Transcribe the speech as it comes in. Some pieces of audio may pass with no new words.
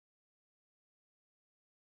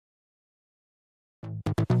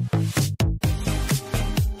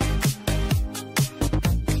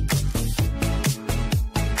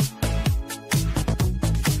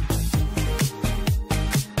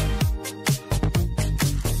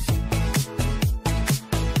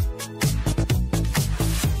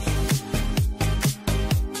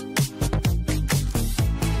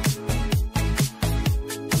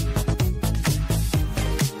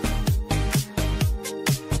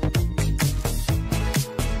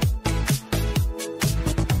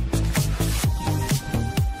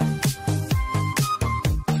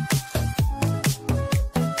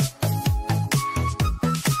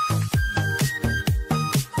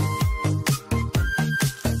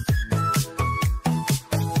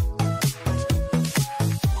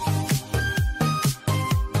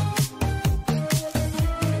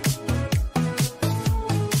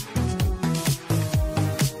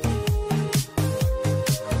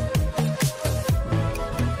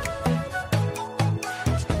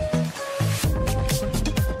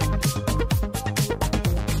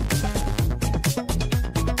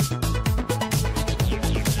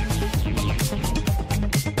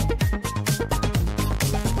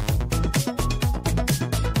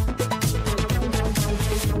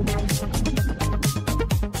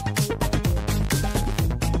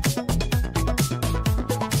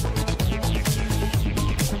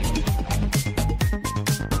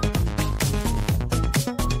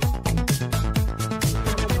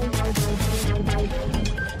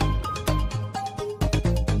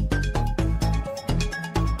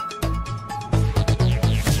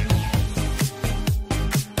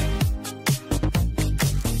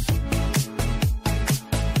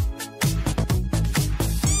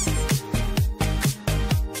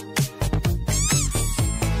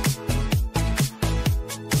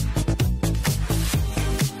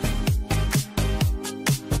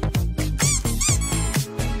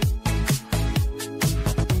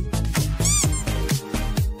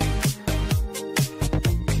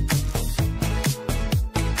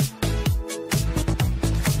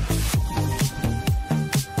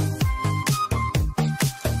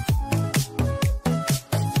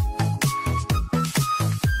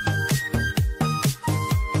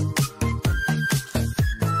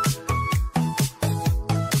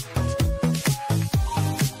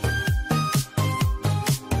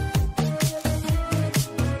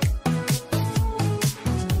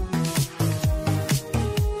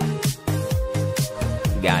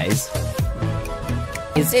guys.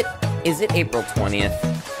 Is it April 20th,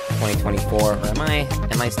 2024, or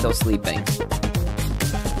am I still sleeping?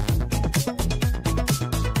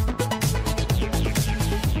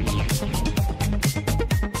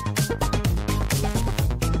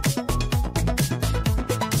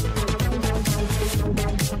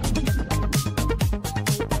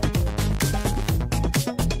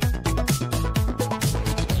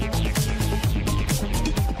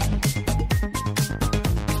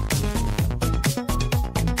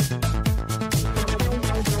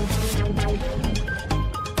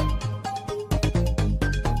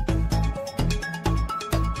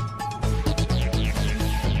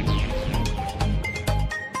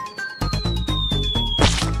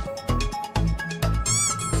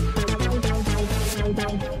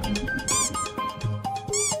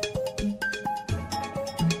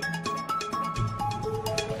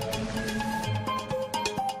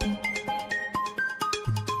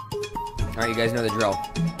 Alright, you guys know the drill.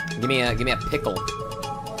 Give me a pickle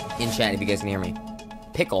in chat if you guys can hear me.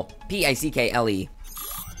 Pickle. P-I-C-K-L-E.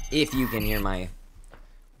 If you can hear my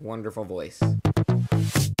wonderful voice.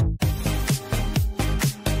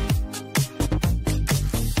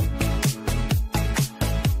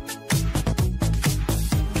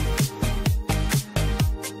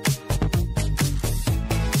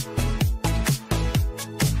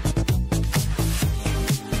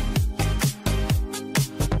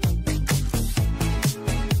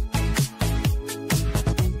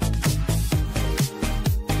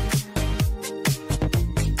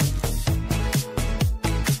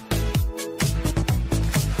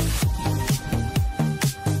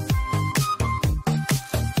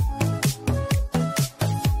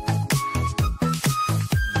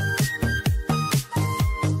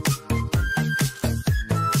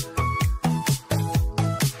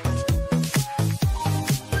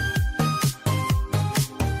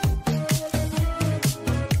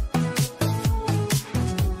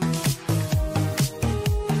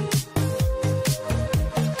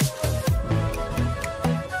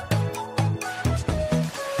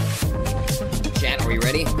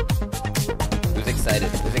 Ready? Who's excited?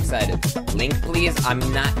 Who's excited? Link, please? I'm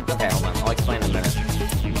not... Okay, hold on. I'll explain in a minute.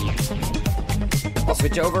 I'll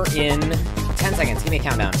switch over in 10 seconds. Give me a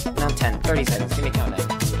countdown. Not 10. 30 seconds. Give me a countdown.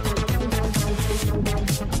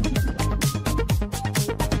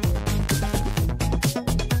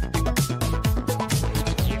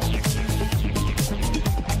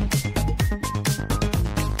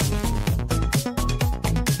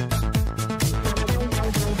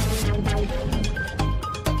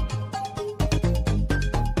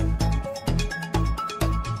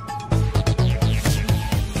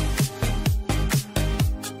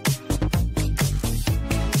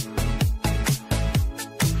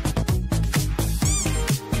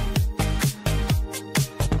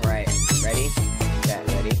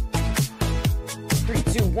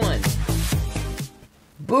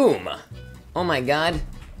 Boom! Oh my god.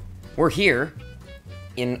 We're here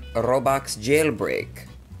in Roblox Jailbreak.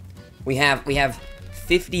 We have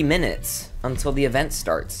 50 minutes until the event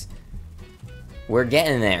starts. We're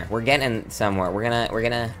getting there. We're getting somewhere. We're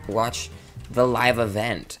gonna watch the live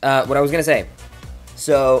event. What I was gonna say.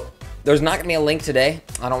 So there's not gonna be a link today.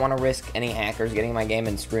 I don't want to risk any hackers getting my game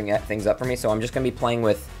and screwing things up for me. So I'm just gonna be playing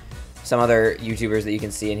with some other YouTubers that you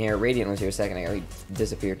can see in here. Radiant was here a second ago. He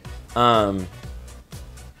disappeared.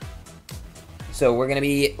 So we're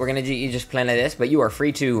gonna just plan like this, but you are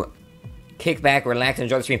free to kick back, relax, and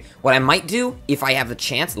enjoy the stream. What I might do, if I have the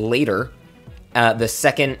chance later, the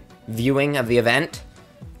second viewing of the event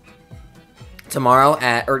tomorrow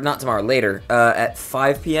later at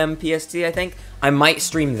 5 p.m. PST, I think, I might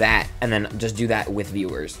stream that and then just do that with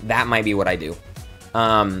viewers. That might be what I do.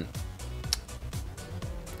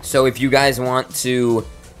 So if you guys want to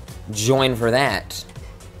join for that,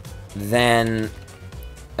 then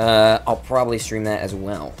I'll probably stream that as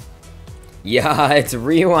well. Yeah, it's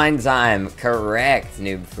rewind time. Correct,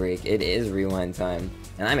 Noob Freak. It is rewind time.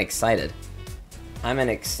 And I'm excited. I'm an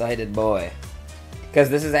excited boy. Because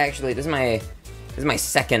this is my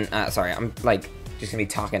second, sorry, I'm like just gonna be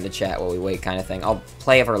talking to chat while we wait kind of thing. I'll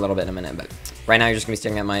play it for a little bit in a minute, but right now you're just gonna be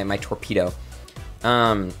staring at my torpedo.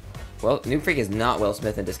 Well, Noob Freak is not Will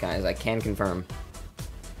Smith in disguise, I can confirm.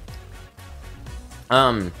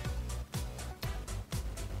 What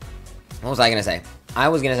was I gonna say? I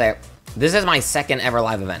was gonna say, this is my second ever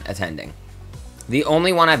live event attending. The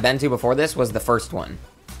only one I've been to before this was the first one.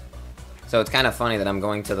 So it's kind of funny that I'm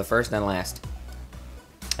going to the first and last.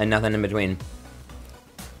 And nothing in between.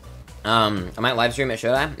 I might live stream it,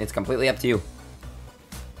 should I? It's completely up to you.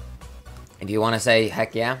 If you want to say,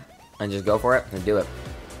 heck yeah, and just go for it, then do it.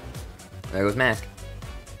 There goes Mask.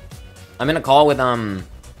 I'm in a call with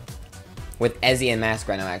Ezzy and Mask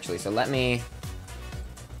right now, actually. So let me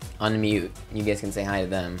unmute. You guys can say hi to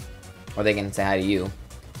them, or they can say hi to you,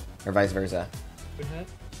 or vice versa.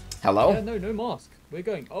 Hello? Yeah, no Mask. We're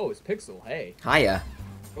going. Oh, it's Pixel. Hey. Hiya.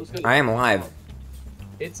 I am live.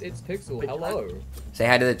 It's Pixel. Hello. Say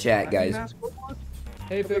hi to the chat, guys.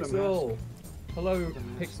 Hey, Pixel. Hello,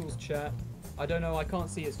 Pixel's chat. I don't know. I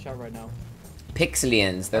can't see his chat right now.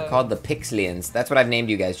 Pixelians. They're called the Pixelians. That's what I've named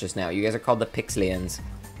you guys just now. You guys are called the Pixelians.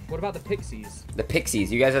 What about the Pixies? The Pixies.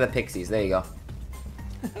 You guys are the Pixies. There you go.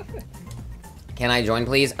 Can I join,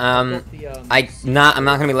 please? I'm not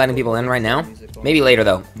gonna be letting people in right now. Maybe later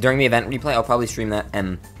though. During the event replay, I'll probably stream that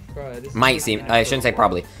and I shouldn't say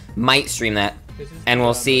probably. Might stream that, and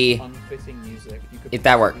we'll see if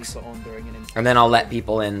that works. And then I'll let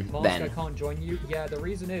people in then. I can't join you. Yeah, the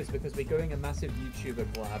reason is because we're going a massive YouTuber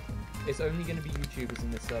collab. It's only going to be YouTubers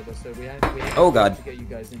in this server, so we have to get you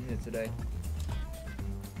guys in here today.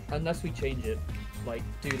 Unless we change it, like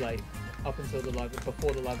up until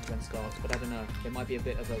before the live event starts. But I don't know. It might be a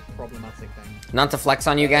bit of a problematic thing. Not to flex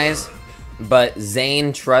on you guys, but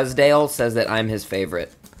Zane Trusdale says that I'm his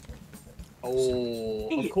favorite. Oh,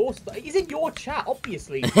 of course. He's in your chat,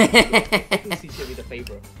 obviously. Obviously, should be the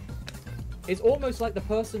favorite. It's almost like the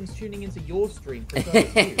person's tuning into your stream.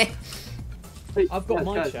 I've got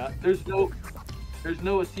my chat. There's no.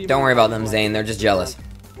 Don't worry about them, Zane. They're just jealous.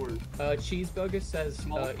 Cheeseburger says.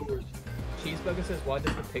 Cheeseburger says, "Why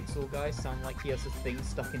does the Pixel guy sound like he has a thing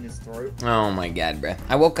stuck in his throat?" Oh my god, bruh.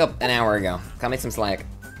 I woke up an hour ago. Cut me some slack.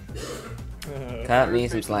 Cut me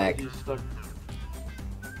some slack.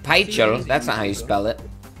 Paichel, that's not how you spell it.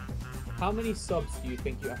 How many subs do you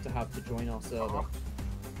think you have to join our server?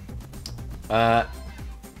 I'm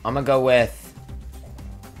gonna go with...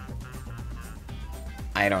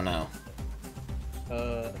 I don't know.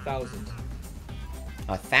 1,000.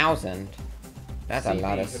 1,000? That's a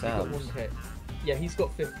lot of have you got subs. one hit? Yeah, he's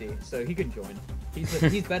got 50, so he can join.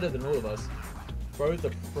 He's better than all of us. Bro's a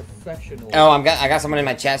professional. Oh, I got someone in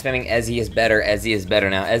my chat spamming Ezzy is better. Ezzy is better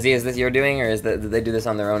now. Ezzy, is this you're doing, or did they do this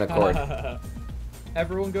on their own accord?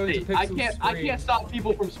 Everyone going to Pixel's stream. I can't stop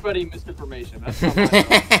people from spreading misinformation. That's not my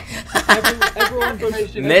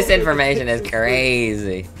job. Misinformation is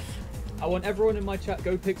crazy. I want everyone in my chat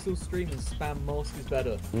go Pixel stream and spam Mask is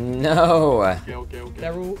better. No. Okay.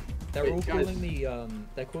 They're all calling me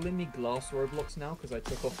Glass Roblox now because I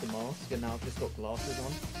took off the mask and now I've just got glasses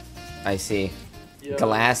on. I see. Yeah.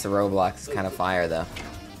 Glass Roblox is kind of fire though.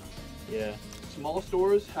 Yeah. Small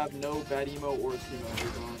stores have no bad emo or emo.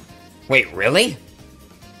 Wait, really?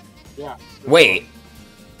 Yeah. Wait.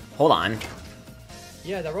 Hold on.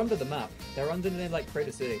 Yeah, they're under the map. They're under like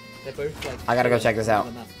Crater City. They're both like. I gotta go check this out.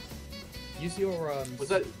 Use your Was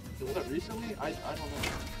that recently? I don't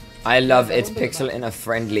know. I love its pixel in a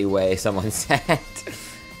friendly way. Someone said.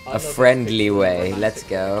 A friendly way. Let's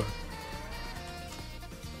go.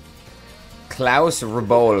 Klaus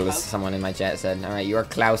Rebols, someone in my chat said. Alright, you are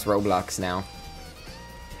Klaus Roblox now.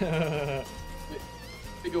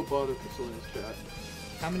 Big old bother pixel in his chat.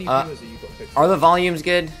 How many viewers have you got, Pixel? Are the volumes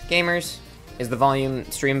good, gamers? Is the volume,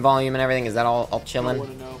 stream volume and everything, is that all chilling? I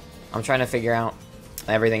wanna know. I'm trying to figure out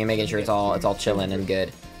everything and making sure it's all chilling and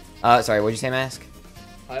good. Sorry, what'd you say, Mask?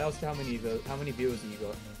 I asked how many viewers have you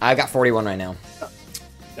got? I got 41 right now.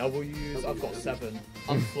 W's, I've got 7.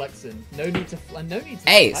 I'm flexing. No need to.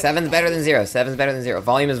 Hey, 7's better than 0. 7's better than 0.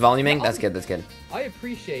 Volume is voluming. That's good. That's good. I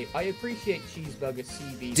appreciate Cheeseburger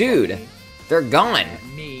CB. Dude, they're gone.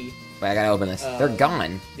 Me. Wait, I gotta open this. They're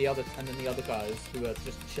gone. The other guys who are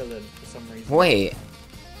just chilling for some reason. Wait.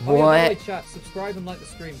 Oh, what? yeah, chat, subscribe and like the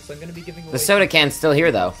stream because I'm gonna be giving away the soda can's still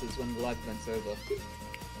here though. When the live event's over.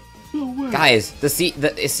 Guys, the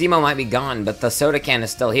Simo might be gone, but the soda can is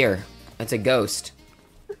still here. It's a ghost.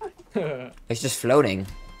 It's just floating.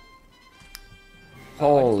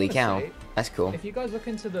 Holy cow, that's cool. If you guys look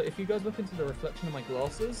into the reflection of my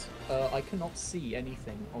glasses, I cannot see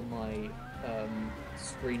anything on my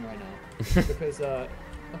screen right now because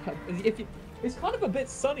it's kind of a bit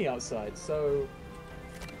sunny outside. So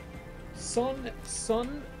sun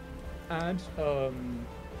and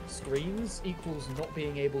screens equals not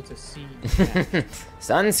being able to see.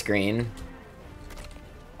 Sunscreen.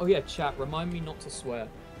 Oh yeah, chat. Remind me not to swear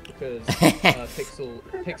because Pixel.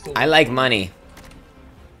 I like money.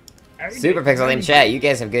 Super Pixel in chat. You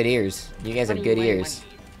guys have good ears. You guys have good ears.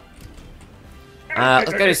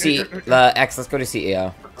 Let's go to X. Let's go to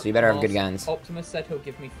CEO. So you better have good guns. Optimus said he'll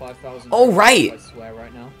give me 5,000. Oh right. I swear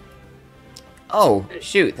right now. Oh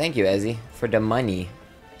shoot! Thank you, Ezzy, for the money.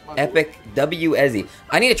 Epic W Ezzy.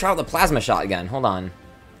 I need to try out the plasma shotgun. Hold on.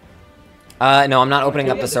 No, I'm not opening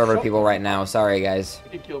up the server to people right now. Sorry, guys.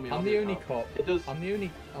 You can kill me. I'm the only cop. It does. I'm the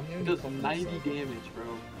only It does cop. 90 damage, bro.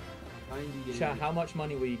 90 damage. Chat, how much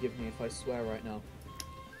money will you give me if I swear right now?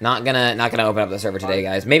 Not gonna open up the server today,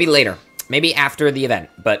 guys. Maybe later. Maybe after the event.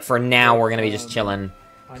 But for now, we're gonna be just chilling,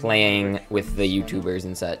 playing with the YouTubers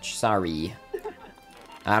and such. Sorry.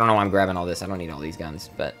 I don't know why I'm grabbing all this. I don't need all these guns,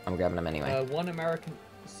 but I'm grabbing them anyway. One American...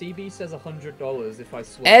 CB says $100 if I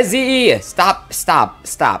swear. Ezzy!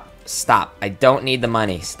 Stop. I don't need the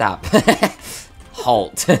money. Stop.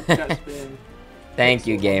 Halt. Thank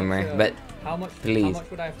you, gamer. But please. How much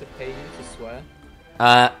would I have to pay you to swear?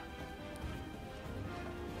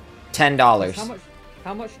 $10.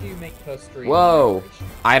 How much do you make per stream? Whoa.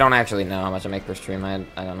 I don't actually know how much I make per stream. I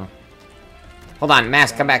don't know. Hold on,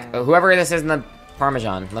 Mask, come back. Whoever this is in the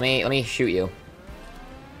Parmesan, let me shoot you.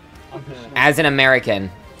 As an American.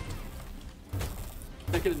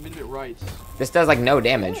 Second Amendment rights. This does like no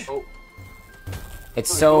damage.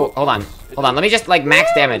 It's so... Hold on. Let me just like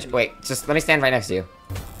max damage. Wait, just let me stand right next to you.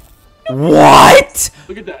 What?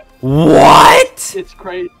 Look at that. What? It's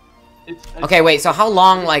crazy. Okay, wait, so how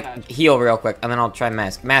long, like, heal real quick, and then I'll try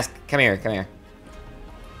Mask. Mask, come here.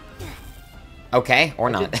 Okay, or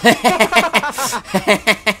not.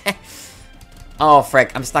 Oh,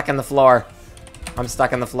 frick, I'm stuck in the floor.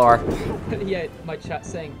 Yeah, my chat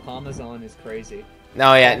saying Parmesan is crazy.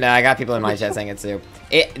 No, yeah, no, I got people in my chat saying it too.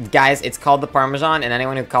 Guys, it's called the Parmesan, and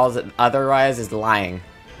anyone who calls it otherwise is lying.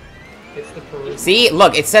 It's the Peruvian. See,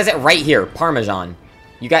 look, it says it right here, Parmesan.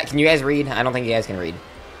 Can you guys read? I don't think you guys can read.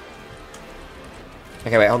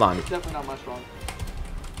 Okay, wait, hold on. It's definitely not my strong.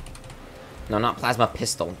 No, not plasma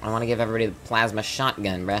pistol. I want to give everybody the plasma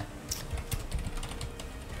shotgun, bruh.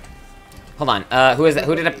 Hold on. Who is it?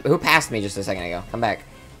 Who passed me just a second ago? Come back.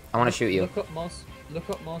 I want to shoot you. Look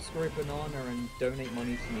up Masquerade Banana and donate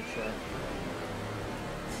money to me, chat.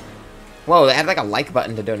 Whoa, they have like a like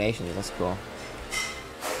button to donations. That's cool.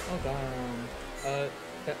 Oh damn.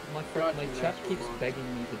 My chat keeps begging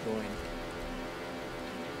me to join.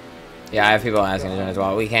 Yeah, I have people asking to join as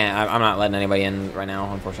well. We can't. I'm not letting anybody in right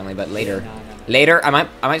now, unfortunately. But later, No. later, I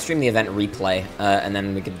might stream the event replay, and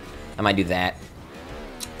then I might do that.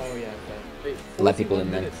 Oh yeah. Okay. Let people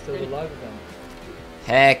in then. Still a live event.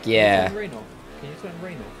 Heck yeah. Can you turn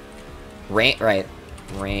rain off? Right.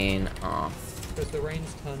 Rain off. Because the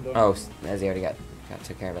rain's turned on. Oh, Ezzy already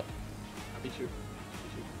took care of it. I'll beat you.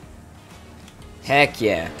 Heck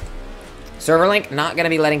yeah. Server link, not gonna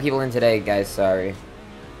be letting people in today, guys. Sorry.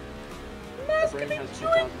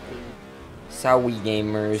 Sorry,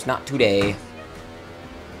 gamers, not today.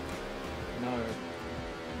 No.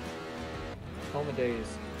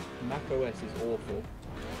 Holidays. macOS is awful.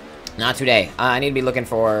 Not today. I need to be looking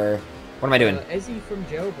for... What am I doing? Ezzy from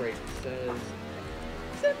Jailbreak says...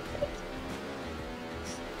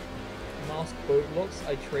 Mask Roblox,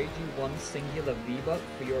 I trade you one singular V-Buck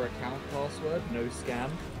for your account password, no scam.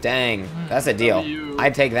 Dang, that's a deal.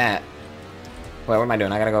 I'd take that. Wait, what am I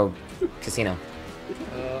doing? I gotta go casino.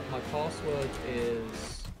 My password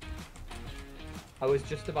is... I was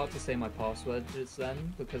just about to say my password just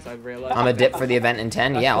then, because I realized... I'm a dip for the event in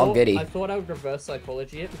 10? Yeah, all goody. I thought I would reverse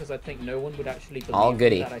psychology it, because I think no one would actually all believe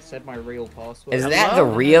goody. that I said my real password. Is that the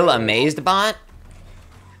real Amazed bot?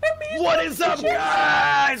 What is up,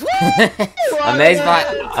 guys?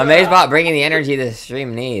 Amazed bot bringing the energy the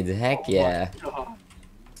stream needs. Heck yeah.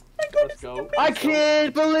 Let's go. I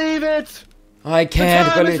can't believe it. I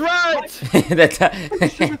can't believe the time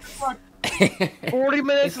is right. 40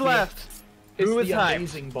 minutes left. Who was the hyped?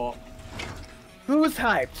 amazing bot. Who was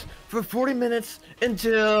hyped for 40 minutes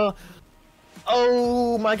until...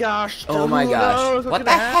 Oh my gosh. Oh my gosh. What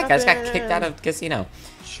the heck? I just got kicked out of casino.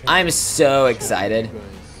 I'm so excited.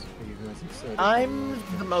 I'm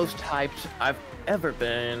the most hyped I've ever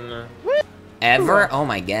been. Ever? Oh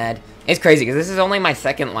my god. It's crazy because this is only my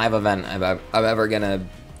second live event I'm ever gonna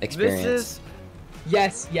experience. This is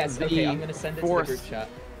Yes. Okay, I'm gonna send it to the group chat.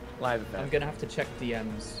 Live event. I'm gonna have to check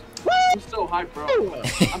DMs. I'm so hyped, bro.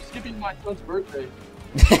 I'm skipping my son's birthday.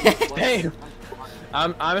 Damn.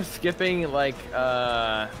 I'm skipping like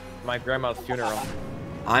my grandma's funeral.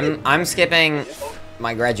 I'm skipping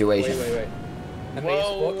my graduation. Wait.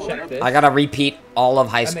 Amazebot, check this. I gotta repeat all of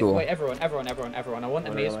high school. Wait, everyone. I want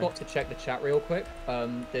Amazebot to check the chat real quick.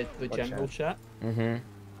 The general chat. Mm-hmm.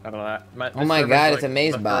 I don't know. Oh my god, it's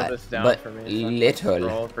Amazebot, but little.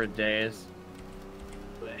 Scroll for days.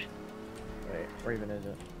 Wait, where even is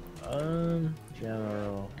it?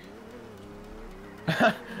 General.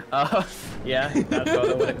 Yeah,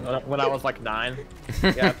 that's when I was like 9.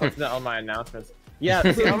 Yeah, I posted that on my announcements. Yeah,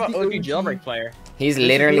 see, I'm an OG Jailbreak player. He's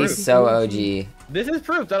literally so OG. This is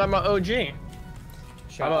proof that I'm an OG.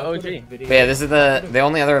 I'm an OG. But yeah, this is the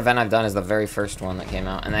only other event I've done is the very first one that came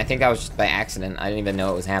out, and I think that was just by accident. I didn't even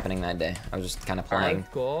know it was happening that day. I was just kind of playing.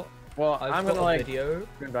 I'm gonna like video.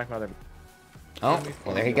 bring back my other. Oh,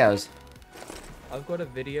 well, there he goes. I've got a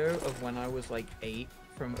video of when I was like 8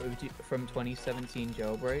 from 2017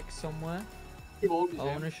 Jailbreak somewhere. I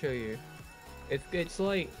want to show you. It's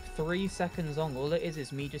like 3 seconds long. All it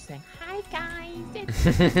is me just saying, "Hi guys, it's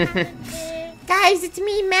Guys, it's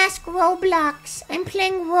me, Mask Roblox. I'm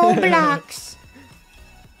playing Roblox.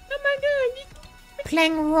 oh my god,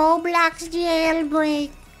 Playing Roblox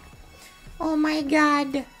Jailbreak. Oh my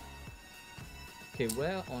god. okay,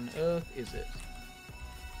 where on earth is it?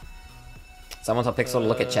 Someone tell Pixel to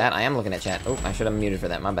look at chat. I am looking at chat. Oh, I should have muted for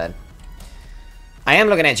that. My bad. I am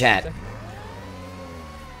looking at chat.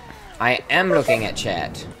 I am looking at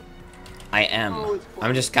chat. I am.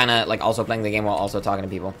 I'm just kind of like also playing the game while also talking to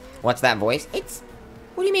people. What's that voice?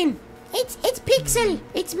 What do you mean? It's Pixel.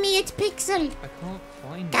 It's me, it's Pixel. I can't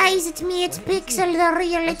find it. Guys, it's me, it's Pixel. The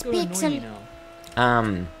real, it's That's gonna annoy me Pixel.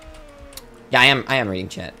 now. Yeah, I am reading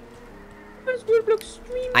chat.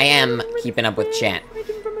 I am keeping up with chat.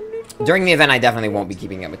 During the event, I definitely won't be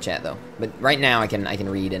keeping up with chat though. But right now, I can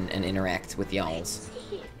read and interact with y'alls.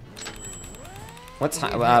 What's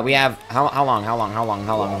we have how long?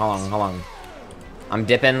 I'm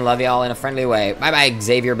dipping. Love y'all in a friendly way. Bye bye,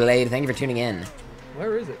 Xavier Blade. Thank you for tuning in.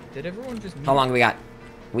 Where is it? Did everyone just? How long do we got?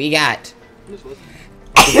 We got.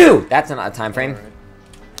 That's not a time frame.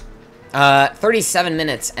 37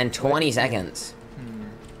 minutes and 20 seconds.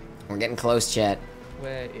 We're getting close, chat.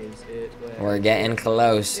 Where is it? We're getting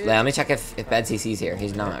close. Let me check if Bad CC's here.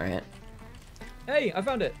 He's not, right? Hey, I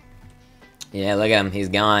found it. Yeah, look at him. He's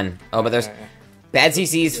gone. Oh, but there's Alright. Bad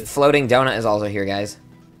CC's floating donut is also here, guys.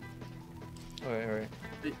 Alright.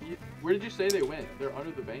 Where did you say they went? They're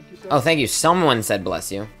under the bank, you said? Oh, thank you. Someone said bless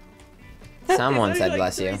you. Someone said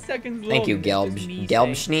bless you. Thank you,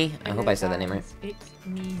 Gelbschnee. I hope I said that name right. It's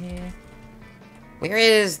me here. Where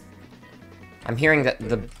is... I'm hearing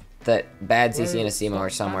that Bad CC and Asimo are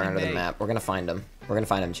somewhere under the map. We're gonna find them. We're gonna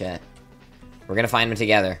find them, chat. We're gonna find them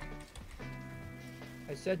together.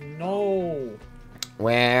 I said no.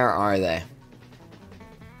 Where are they?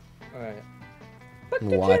 Alright.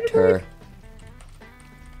 Water.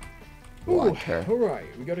 Water. Alright,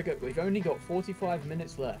 we've only got 45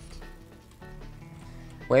 minutes left.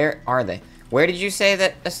 Where are they? Where did you say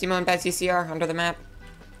that Asimo and Bad CC are under the map?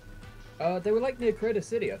 They were like near Crater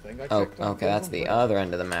City, I think. Oh, okay, that's the other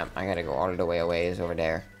end of the map. I gotta go all the way away is over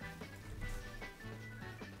there.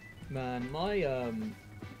 Man, my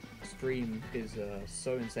stream is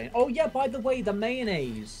so insane. Oh yeah, by the way, the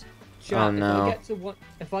mayonnaise. Chat, Oh no.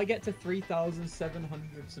 If I get to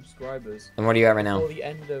 3,700 subscribers. And what are you at right now?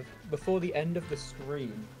 Before the end of the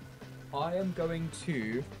stream, I am going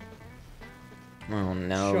to. Oh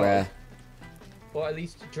no, shove, bruh. or at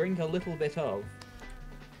least drink a little bit of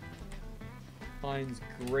Heinz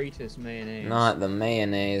greatest mayonnaise. Not the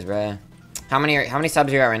mayonnaise, bruh. How many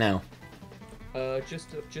subs you got right now? Just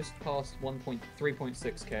past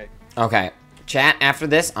 3.6k. Okay. Chat, after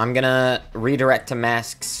this, I'm gonna redirect to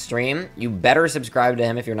Mask's stream. You better subscribe to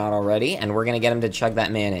him if you're not already, and we're gonna get him to chug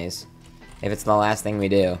that mayonnaise. If it's the last thing we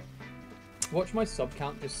do. Watch my sub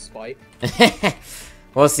count just spike.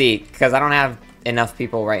 We'll see, because I don't have enough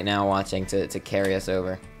people right now watching to carry us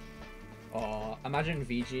over. Imagine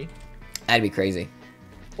VG. That'd be crazy.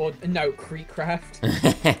 Or, no,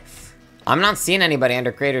 Creekcraft. I'm not seeing anybody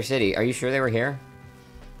under Crater City. Are you sure they were here?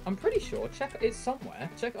 I'm pretty sure. Check, it's somewhere.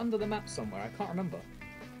 Check under the map somewhere. I can't remember.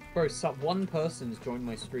 Bro, one person's joined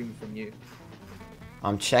my stream from you.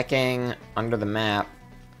 I'm checking under the map.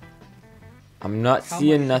 I'm not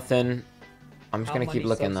seeing nothing. I'm just gonna keep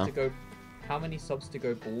looking though. How many subs to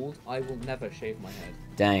go bald? I will never shave my head.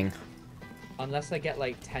 Dang. Unless I get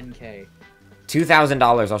like 10k.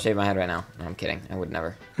 $2,000 I'll shave my head right now. No, I'm kidding. I would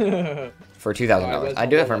never. For $2,000. I'd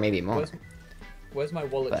do it for maybe more. Where's my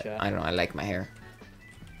wallet, But chat? I don't know. I like my hair.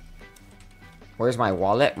 Where's my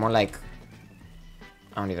wallet? More like...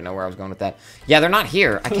 I don't even know where I was going with that. Yeah, they're not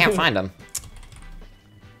here. I can't find them.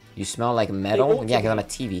 You smell like metal? Yeah, because I'm a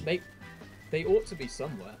TV. They ought to be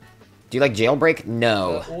somewhere. Do you like Jailbreak?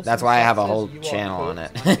 No. Awesome That's why I have a whole says you are channel on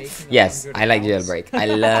cooked. it. I'm making Yes, 100 I like pounds. Jailbreak. I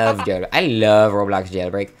love Jailbreak. I love Roblox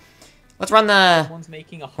Jailbreak. Let's run the... Someone's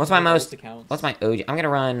making What's my 100 most... accounts. What's my OG... I'm gonna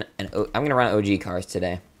run OG cars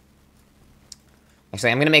today.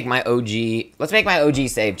 Actually, I'm gonna make my OG... Let's make my OG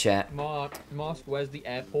save, chat. Mask, where's the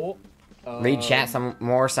airport? Read chat some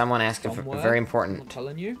more. Someone asked a very I'm important.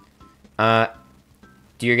 telling you.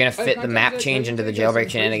 Do you gonna fit the map change into the Jailbreak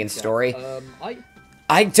shenanigans story? I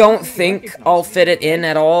I don't think I'll fit it in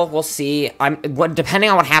at all. We'll see. Depending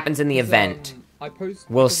on what happens in the event.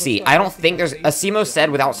 We'll see. I don't think there's... Asimo said,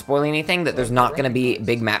 without spoiling anything, that there's not going to be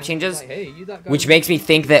big map changes. Which makes me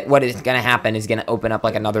think that what is going to happen is going to open up,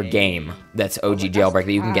 like, another game that's OG Jailbreak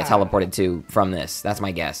that you can get teleported to from this. That's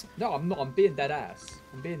my guess. No, I'm not. I'm being dead ass.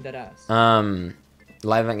 I'm being dead ass.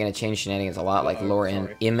 Live event going to change shenanigans a lot, like lore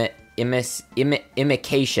and imication. You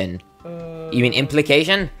mean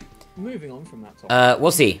implication? Moving on from that topic.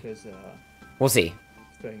 We'll see. Because, we'll see.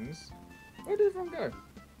 Things. Where did everyone go?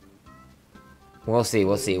 We'll see.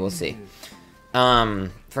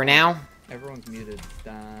 For now... Everyone's muted.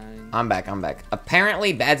 Dang. I'm back.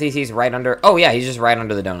 Apparently, Bad CC's right under... Oh, yeah, he's just right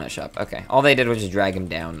under the donut shop. Okay. All they did was just drag him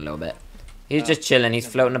down a little bit. He's just chilling. He's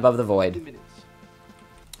floating above the void.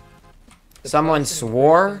 Someone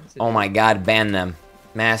swore? Oh my god, ban them.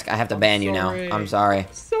 Mask, I have to ban you now. I'm sorry. I'm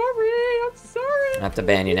sorry. I have to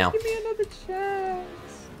ban you now. Give me another chance.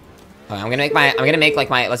 Okay, I'm gonna make like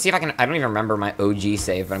my... Let's see if I can... I don't even remember my OG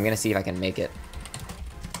save, but I'm gonna see if I can make it.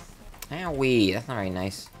 Owie, that's not very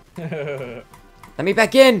nice. Let me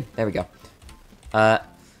back in! There we go. What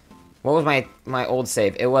was my old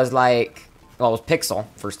save? It was like... Well, it was Pixel,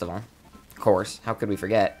 first of all. Of course. How could we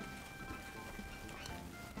forget?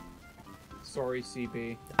 Sorry,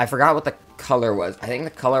 CP. I forgot what the color was. I think the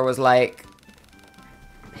color was like...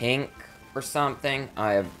 pink or something.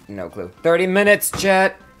 I have no clue. 30 minutes,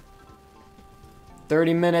 chat!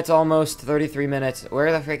 30 minutes almost. 33 minutes.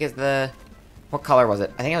 Where the frick is the... What color was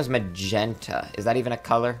it? I think it was magenta. Is that even a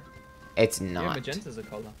color? It's not. Yeah, magenta's a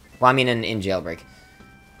color. Well, I mean in Jailbreak.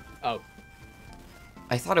 Oh.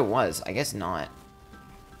 I thought it was. I guess not.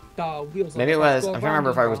 Maybe it was. I'm trying to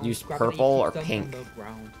remember if I was used purple or pink.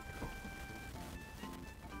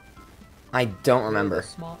 I don't remember.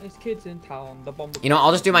 You know,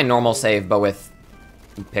 I'll just do my normal save, but with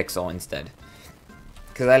Pixel instead.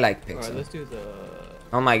 Because I like Pixel. Alright, let's do the...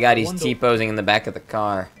 Oh my god, he's T-posing in the back of the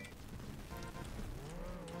car.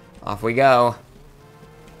 Off we go.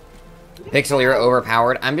 Pixel, you're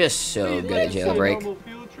overpowered. I'm just so good at Jailbreak.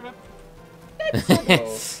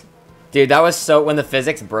 Dude, that was so... When the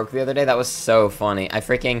physics broke the other day, that was so funny. I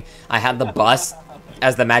had the bus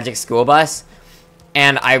as the magic school bus.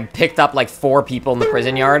 And I picked up like 4 people in the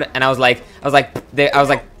prison yard, and someone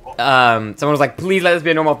was like, please let this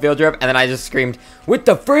be a normal field trip, and then I just screamed, with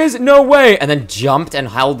the frizz, no way, and then jumped and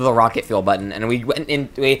held the rocket fuel button, and we went in,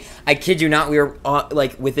 I kid you not, we were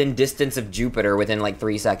like within distance of Jupiter within like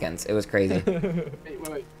 3 seconds. It was crazy.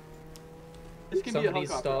 Wait. This can be a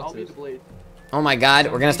helicopter. I'll be the blade. Oh my god,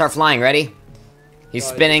 we're gonna start flying, ready? He's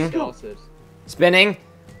spinning. Spinning.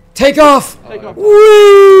 Take off! Take off. Whee!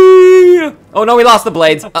 Oh no, we lost the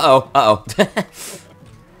blades. Uh-oh.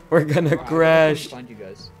 We're gonna crash. Find you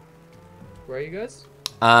guys. Where are you guys?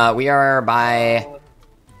 We are by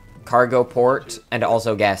cargo port and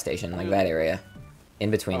also gas station, like that area.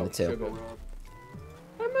 In between the two.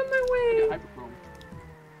 I'm on my way.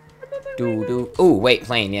 Ooh, wait,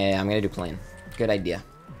 plane. Yeah, I'm gonna do plane. Good idea.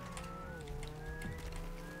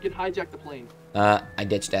 You can hijack the plane. I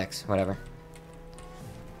ditched X. Whatever.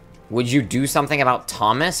 Would you do something about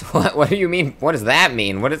Thomas? What do you mean? What does that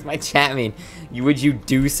mean? What does my chat mean? Would you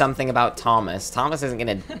do something about Thomas? Thomas isn't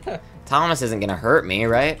gonna hurt me,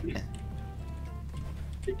 right?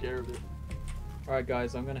 Take care of it. Alright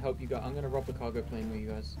guys, I'm gonna help you guys. I'm gonna rob the cargo plane with you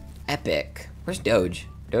guys. Epic. Where's Doge?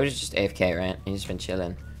 Doge is just AFK, right? He's just been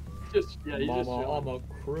chilling. He's just I'm a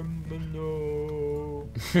criminal.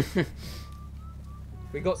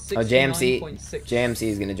 We got 69.6. Oh, JMC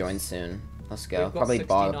is gonna join soon. Let's go. Probably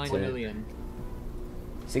bought up to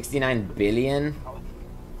 69 billion.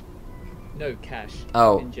 No cash.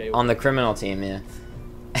 Oh, on the criminal team, yeah.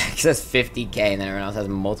 X has 50k and then everyone else has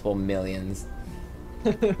multiple millions.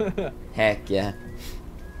 Heck yeah.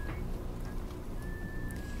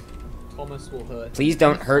 Thomas will hurt. Please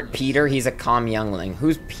don't hurt Peter. He's a calm youngling.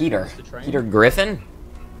 Who's Peter? Peter Griffin?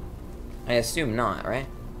 I assume not, right?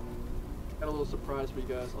 Got a little surprise for you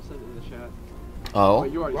guys. I'll send it in the chat. Oh.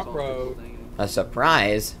 You already saw it. A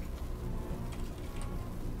surprise?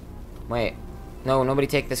 Wait. No, nobody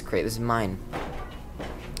take this crate. This is mine.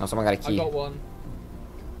 Oh, someone got a key. I got one.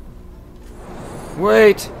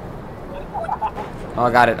 Wait! Oh,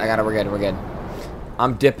 I got it. We're good.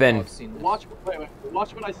 I'm dipping. Watch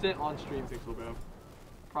what I sent on stream, Pixel, bro.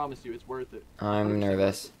 Promise you, it's worth it. I'm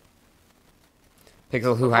nervous.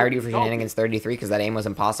 Pixel, who hired you for Shenanigans 33 because that aim was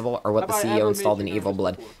impossible, or what the CEO installed in Evil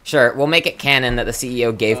Blood? Sure, we'll make it canon that the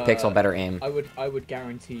CEO gave Pixel better aim. I would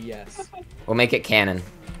guarantee yes. We'll make it canon.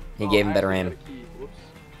 He gave him better aim.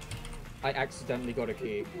 I accidentally got a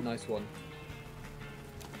key. Nice one.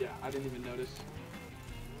 Yeah, I didn't even notice.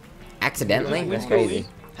 Accidentally? That's crazy.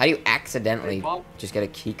 How do you accidentally just get a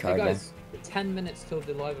key card hey guys, 10 minutes till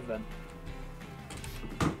the live event.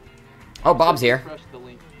 Oh, Bob's here. Refresh the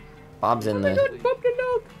link. Bob's in the... Bob the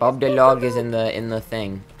dog. Bob the log is in the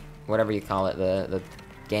thing. Whatever you call it, the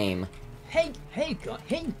game. Hey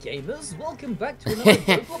gamers, welcome back to another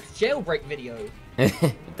Roblox Jailbreak video.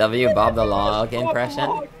 W Bob the log impression.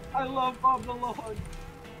 I love Bob the Log.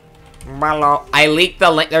 I leaked the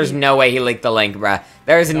link. There's no way he leaked the link, bruh.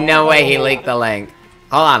 There's no way he leaked the link.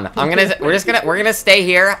 Hold on. We're gonna stay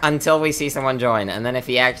here until we see someone join, and then if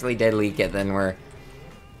he actually did leak it, then we'll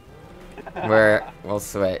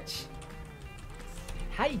switch.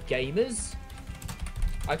 Hey gamers.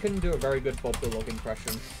 I couldn't do a very good Bob the Log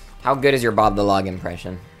impression. How good is your Bob the log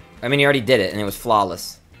impression? I mean, you already did it, and it was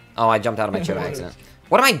flawless. Oh, I jumped out of my chair by accident.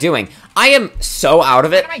 What am I doing? I am so out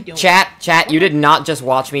of it. What am I doing? Chat, you did not just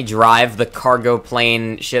watch me drive the cargo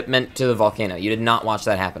plane shipment to the volcano. You did not watch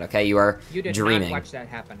that happen, okay? You are dreaming. Not watch that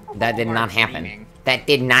happen. That did not happen. Dreaming. That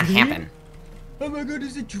did not happen. Oh my god,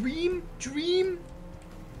 is it dream? Dream?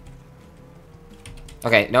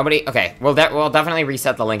 Okay, nobody... Okay, we'll definitely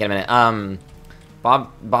reset the link in a minute.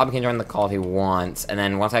 Bob can join the call if he wants, and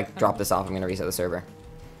then once I drop this off, I'm gonna reset the server.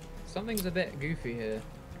 Something's a bit goofy here.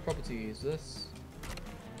 Properties, this...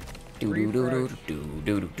 Hello,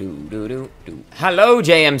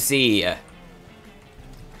 JMC.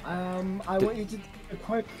 I want you to take a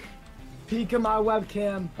quick peek at my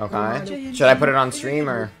webcam. Okay. Should I put it on stream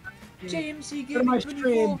or? JMC Go to my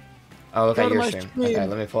stream. Oh, look Go at to your my stream. stream. Okay,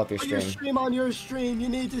 let me pull up your On your stream. stream, on your stream, you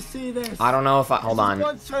need to see this. I don't know if I. Hold This is on.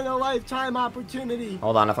 once in a lifetime opportunity.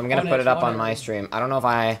 Hold on. If I'm gonna On put it, it up on on it. my stream, I don't know if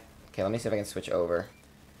I. Okay, let me see if I can switch over.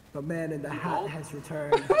 The man in the hat has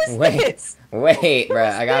returned. Wait,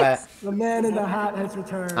 bruh. I gotta. The man in the hat has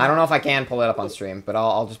returned. I don't know if I can pull it up on stream, but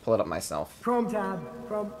I'll just pull it up myself. Chrome tab.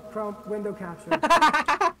 Chrome window capture.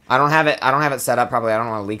 I don't have it set up properly. I don't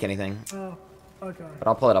want to leak anything, Oh, okay. but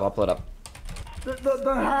I'll pull it up.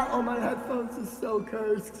 The hat on my headphones is so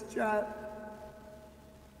cursed, chat.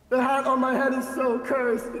 The hat on my head is so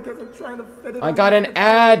cursed because I'm trying to fit it. I on got my an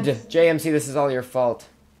headphones. ad. JMC, this is all your fault.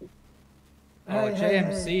 Oh, Hey, hey,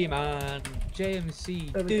 JMC, hey. man.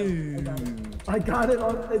 JMC, There we go. dude. I got it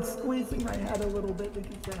on. It's squeezing my head a little bit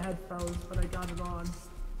because the headphones, but I got it on.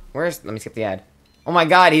 Let me skip the ad. Oh my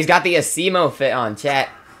god, he's got the Asimo fit on, chat.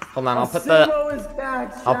 Hold on, I'll put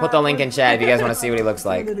the link in chat if you guys want to see what he looks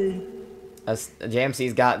like.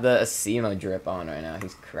 JMC's got the Asimo drip on right now.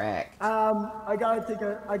 He's cracked. I got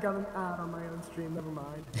an ad on my own stream. Never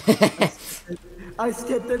mind. I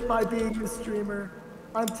skipped it by being a streamer.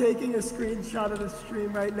 I'm taking a screenshot of the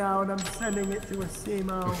stream right now and I'm sending it to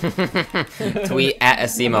Asimo. Tweet at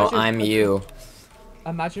Asimo, I'm you.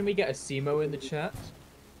 Imagine we get a Simo in the chat.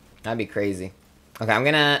 That'd be crazy. Okay, I'm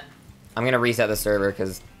gonna reset the server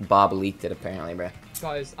because Bob leaked it apparently, bruh.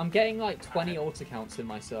 Guys, I'm getting like 20 alt accounts in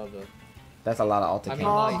my server. That's a lot of alt I mean,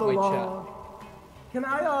 accounts. like, the wait, law. Can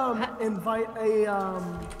I invite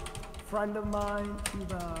a friend of mine to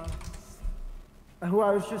the who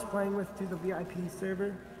I was just playing with to the VIP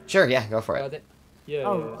server? Sure, yeah, go for it. Yeah.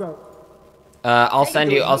 Oh, go. I'll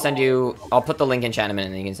put the link in chat in a minute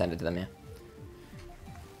and you can send it to them, yeah.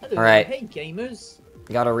 Hello, Alright. Hey, gamers.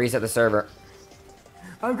 Gotta reset the server.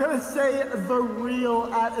 I'm gonna say the real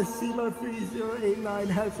at Asimo3089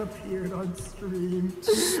 has appeared on stream.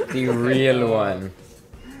 The real one.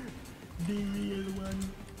 The real one.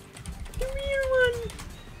 The real one.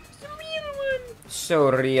 The real one.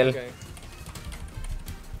 So real. Okay.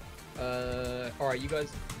 Alright, you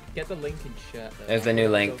guys get the link in chat. There. There's the new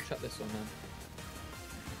link. Go check this one,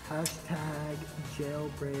 man. Hashtag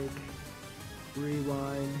jailbreak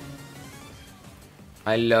rewind.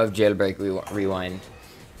 I love Jailbreak Rewind.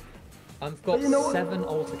 I've got You know what? 7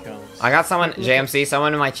 alt accounts. I got someone, JMC,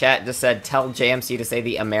 someone in my chat just said, tell JMC to say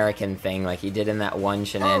the American thing like he did in that one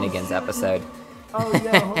Shenanigans episode. Oh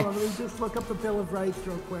yeah, hold on, let me just look up the Bill of Rights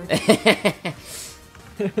real quick.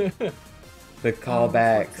 The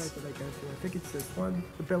callbacks. What site did I go to? I think it's this one.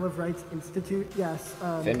 The Bill of Rights Institute. Yes.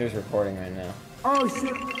 Fender's recording right now. Oh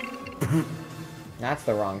shit! That's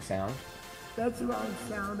the wrong sound. That's the wrong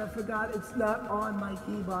sound. I forgot it's not on my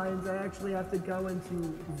keybinds. I actually have to go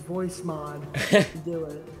into voice mod to do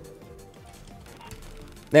it.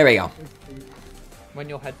 There we go. When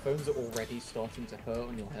your headphones are already starting to hurt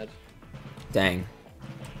on your head. Dang.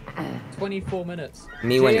 24 minutes.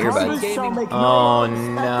 Me when JMC earbuds. Gaming, Oh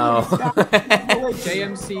no.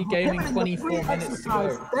 JMC Gaming 24 minutes to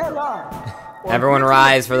go. Everyone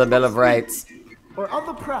rise for the Bill of Rights. Or of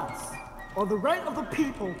the press, or the right of the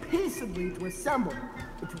people peaceably to assemble.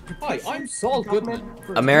 Hi, I'm Saul Goodman.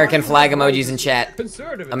 American flag emojis in chat.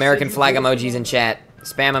 Conservative. American flag emojis in chat.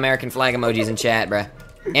 Spam American flag emojis in chat, bruh.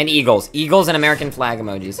 And eagles. Eagles and American flag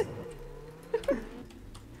emojis.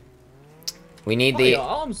 We need the... Hiya,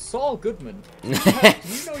 I'm Saul Goodman. Do you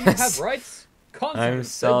know you have rights? I'm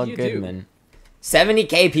Saul Goodman.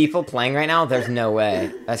 70k people playing right now? There's no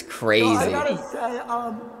way. That's crazy. I gotta say,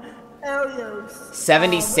 Arios.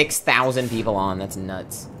 76,000 people on. That's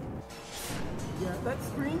nuts. Yeah, that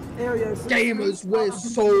screen Arios. Gamers, we're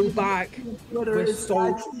so back. We're so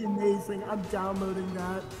actually amazing. I'm downloading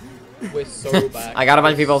that. We're so back. I got a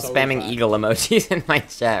bunch of people spamming eagle emojis in my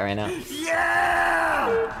chat right now.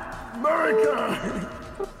 Yeah! America!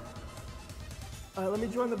 Let me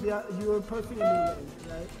join the... You were posting a new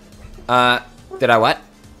link, right? Did I what?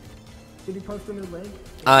 Did you post a new link?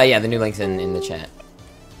 Yeah, the new link's in the chat.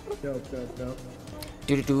 Dope.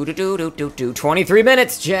 23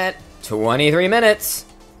 minutes, chat. 23 minutes.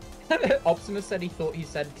 Optimus said he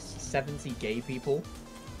said 70 gay people.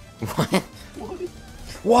 What?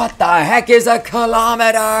 What the heck is a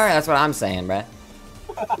kilometer? That's what I'm saying, bruh.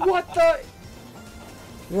 What the?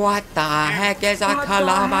 What the heck is a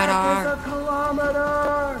kilometer?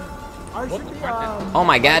 Oh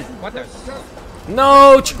my god. What the?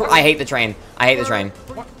 No! I hate the train. I hate the train.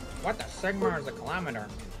 What the sigma is a kilometer?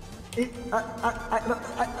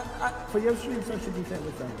 For your streams, I should be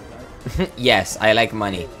famous, right? Yes, I like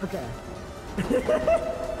money. Okay.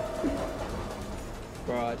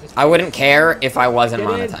 Bro, I wouldldn't care if I wasn't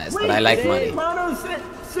monetized, but I like money.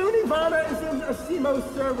 Soon Ivana is in a CMO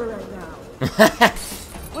server right now.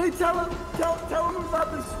 Wait, tell him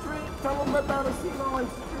about the stream. Tell him about a CMO on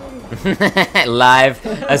stream. Live,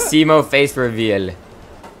 a CMO face reveal.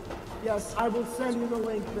 Yes, I will send you the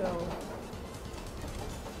link, Bill.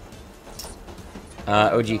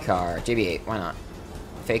 OG car, JB8, why not?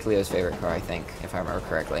 Fake Leo's favorite car, I think, if I remember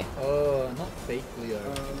correctly. Not fake Leo.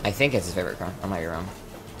 I think it's his favorite car. I might be wrong.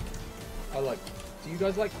 Do you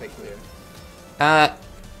guys like fake Leo? I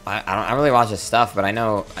don't really watch his stuff, but I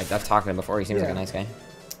know I've talked to him before. He seems like a nice guy.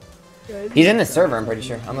 Yeah, He's in the server, I'm pretty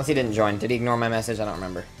sure. Unless he didn't join. Did he ignore my message? I don't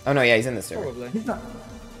remember. Oh no, yeah, he's in the server. Probably. He's not.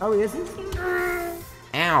 Oh, he isn't?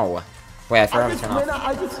 Ow. Wait, I forgot to turn off.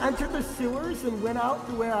 I just entered the sewers and went out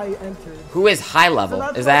to where I entered. Who is high level?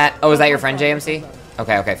 Is that... Oh, is that your friend, JMC?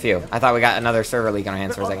 Okay, phew. I thought we got another server leak on our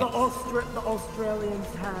hands for a second. The Australians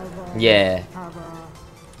have... Yeah.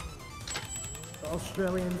 The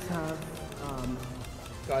Australians have...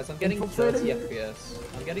 Guys, I'm getting 30 FPS.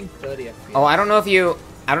 I'm getting 30 FPS. Oh, I don't know if you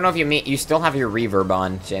mean... You still have your reverb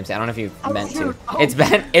on, JMC. I don't know if you meant to.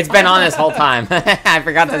 It's been on this whole time. I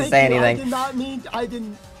forgot to say anything. I did not mean... I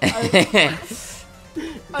didn't...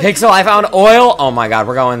 Pixel, I found oil. Oh my god,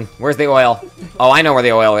 we're going. Where's the oil? Oh, I know where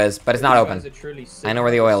the oil is, but it's not open. I know where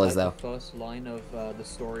the oil is, though. First line of the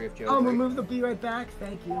story of Jailbreak. Oh, remove the be right back.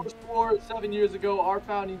 Thank you. 7 years ago, our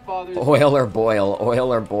founding fathers. Oil or boil.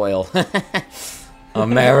 Oil or boil.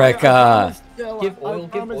 America. Give oil.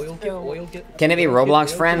 Can it be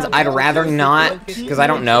Roblox friends? I'd rather not, because I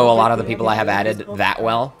don't know a lot of the people I have added that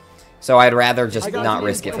well. So I'd rather just not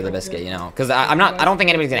risk it for the biscuit, you know? Because I don't think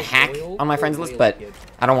anybody's gonna hack on my friends list, but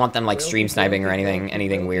I don't want them like stream sniping or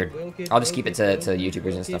anything weird. I'll just keep it to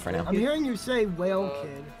YouTubers and stuff for now. I'm hearing you say whale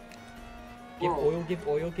kid. Give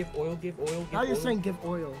oil. Now you're saying give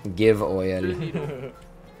oil. Give oil.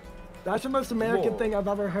 That's the most American thing I've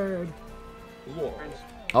ever heard.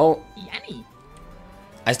 Oh.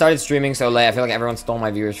 I started streaming so late, I feel like everyone stole my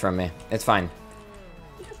viewers from me. It's fine.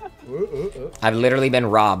 I've literally been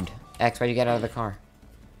robbed. X, why'd you get out of the car?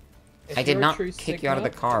 I did not kick you out of the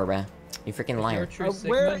car, bruh. You freaking liar.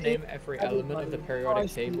 Name every element of the periodic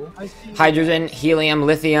table. Hydrogen, helium,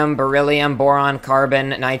 lithium, beryllium, boron, carbon,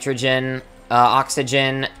 nitrogen,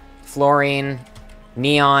 oxygen, fluorine,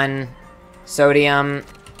 neon, sodium,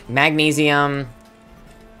 magnesium,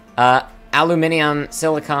 aluminium,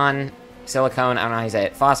 silicon, I don't know how you say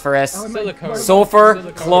it, phosphorus,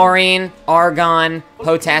 sulfur, chlorine, argon,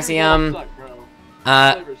 potassium,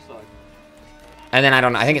 and then I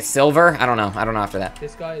don't know, I think it's silver. I don't know after that.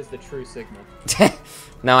 This guy is the true Sigma.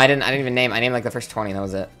 No, I didn't even name. I named like the first 20. That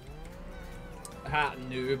was it. Ha,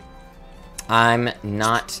 noob. I'm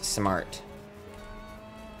not smart.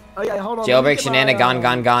 Oh yeah, hold on.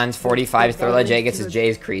 Jailbreak, Gons, 45, Thriller, J gets his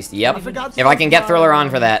J's creased. Yep. If I can get Thriller on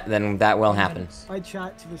for that, then that will happen. I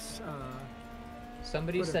chat to this,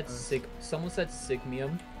 Someone said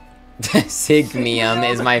Sigmium. Sigmium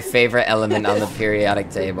is my favorite element on the periodic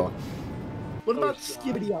table. What about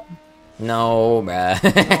Skibbity Up? No, bruh.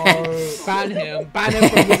 Oh, ban him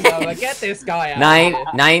from the server. Get this guy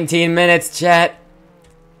out. 19 minutes, chat.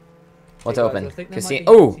 What's open? Casino.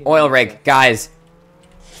 Oh, oil rig, guys.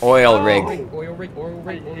 Oil rig.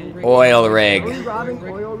 Oil rig.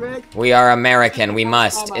 We are American. We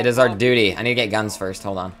must. It is our duty. I need to get guns first.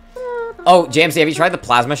 Hold on. Oh, JMC, have you tried the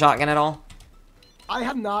plasma shotgun at all? I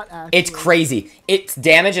have not actually. It's crazy. Its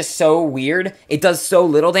damage is so weird. It does so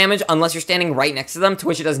little damage unless you're standing right next to them, to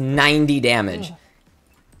which it does 90 damage.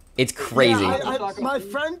 It's crazy. Yeah, my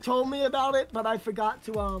friend told me about it, but I forgot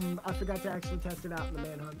to actually test it out in the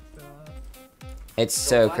manhunt. So. It's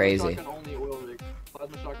so crazy.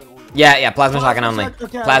 Plasma shotgun only. Yeah, plasma shotgun only.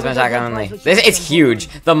 Okay, Plasma shotgun only. It's huge.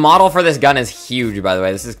 The model for this gun is huge, by the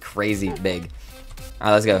way. This is crazy big.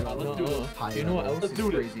 Alright, let's go. Do you know what else is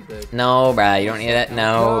crazy big? No, bruh, you don't need it.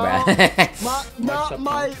 No,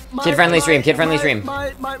 bruh. Kid-friendly stream, kid-friendly stream.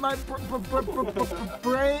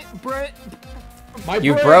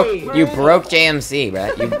 You broke JMC,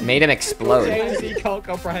 bruh. You made him explode. JMC can't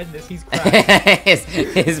comprehend this. He's cracked.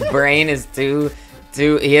 his brain is too.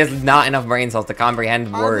 He has not enough brain cells to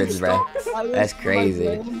comprehend words, bruh. That's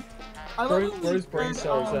crazy. Bro's brain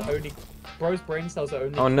cells are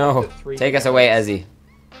only. Oh no! Take us away, Ezzy.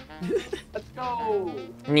 Let's go.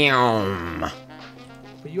 Nyom.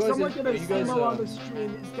 Someone get a Simo on the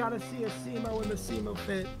stream. He's gotta see a Simo in the Simo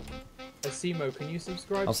fit. A Simo, can you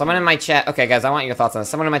subscribe? Oh, someone in my chat. Okay, guys, I want your thoughts on this.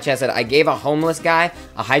 Someone in my chat said I gave a homeless guy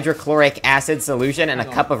a hydrochloric acid solution and a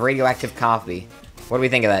cup of radioactive coffee. What do we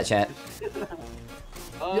think of that, chat?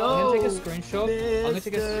 I'm gonna take a screenshot. I'm gonna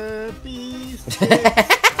take a.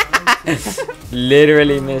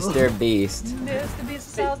 Literally, Mr. Beast. Mr.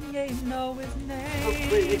 Beast, you know his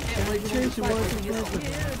name.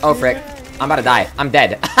 Oh frick! I'm about to die. I'm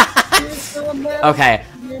dead. Okay,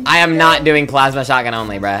 I am not doing plasma shotgun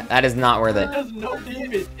only, bruh. That is not worth it. It does no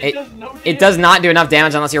damage. It does not do enough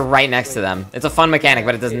damage unless you're right next to them. It's a fun mechanic,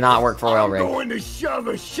 but it does not work for oil rig. I'm going to shove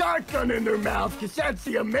a shotgun in their mouth, because that's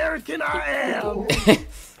the American I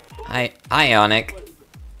am. Ionic.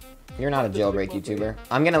 You're not a jailbreak YouTuber.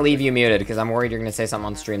 I'm gonna leave you muted because I'm worried you're gonna say something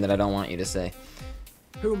on stream that I don't want you to say.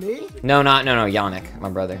 Who, me? No, Yannick, my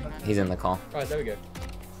brother. He's in the call. Alright, there we go.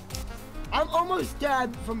 I'm almost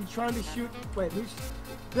dead from trying to shoot. Wait, who's.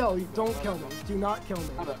 Bill, don't kill me. Do not kill me.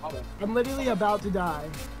 I'm literally about to die.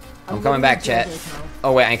 I'm coming back, chat.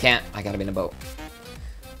 Oh, wait, I can't. I gotta be in a boat.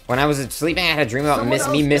 When I was sleeping, I had a dream about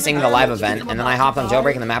me missing the live event, and then I hopped on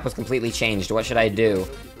Jailbreak and the map was completely changed. What should I do?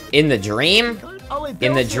 In the dream?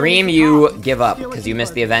 In the dream, you give up because you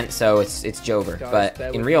missed the event, so it's Jover. But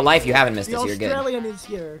in real life, you haven't missed it, so you're good. The Australian is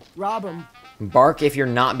here. Rob him. Bark if you're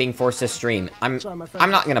not being forced to stream. I'm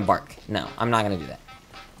not gonna bark. No, I'm not gonna do that.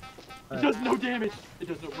 It does no damage. It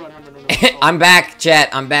does no run. I'm back, chat.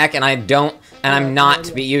 I'm back, and I'm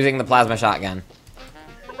not using the plasma shotgun.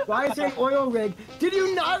 Why is it oil rig? Did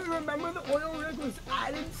you not remember the oil rig was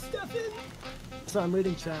added stuff in? So I'm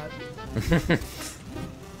reading chat.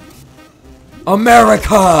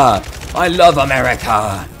 America! I love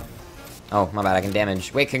America! Oh, my bad, I can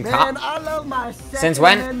damage. Wait, can cops... I love my Since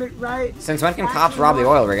when? Right? Since when can cops rob the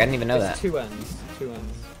oil rig? I didn't even know that. Two ends.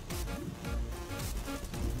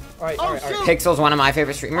 Alright. Pixel's one of my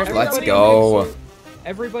favorite streamers. Let's go.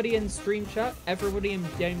 Everybody in stream chat, everybody in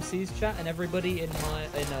JMC's chat, and everybody in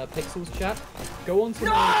Pixel's chat, go onto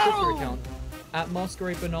my Twitter account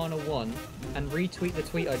 @MasqueradeBanana1 and retweet the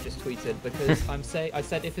tweet I just tweeted because I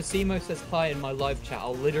said if Asimo says hi in my live chat,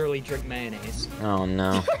 I'll literally drink mayonnaise. Oh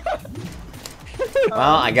no.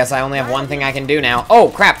 Well, I guess I only have one thing I can do now.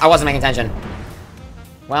 Oh crap! I wasn't paying attention.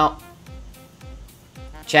 Well,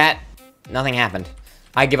 chat, nothing happened.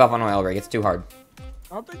 I give up on oil rig. It's too hard.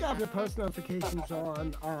 I don't think I have the post notifications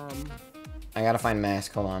on. I gotta find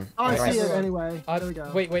mask. Hold on. Oh, I see it anyway. There we go.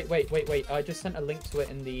 Wait. I just sent a link to it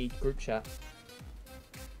in the group chat.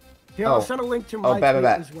 Yeah, I'll send a link to my tweet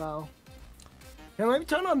as well. Yeah, let me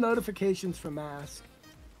turn on notifications for mask.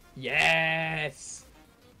 Yes.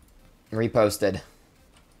 Reposted.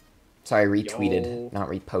 Sorry, retweeted, not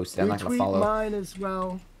reposted. I'm not gonna follow. Mine as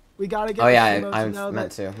well. We gotta get. Oh yeah, I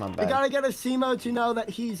meant to. My bad. We gotta get a Simo to know that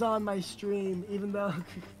he's on my stream, even though.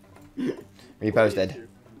 Reposted.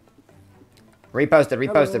 Reposted.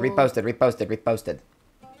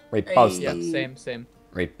 Yeah, same.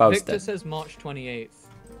 Reposted. Victor says March 28th.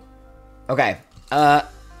 Okay. What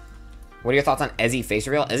are your thoughts on Ezzy face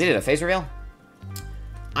reveal? Ezzy did a face reveal?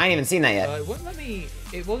 I ain't even seen that yet. It won't let me.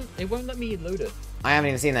 It won't let me load it. I haven't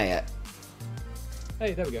even seen that yet.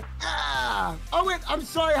 Hey, there we go. Ah! Oh wait, I'm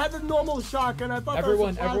sorry. I had the normal shotgun. I thought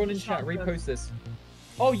everyone in chat repost this.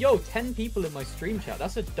 Oh, yo, 10 people in my stream chat.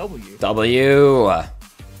 That's a W. W. I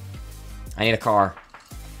need a car.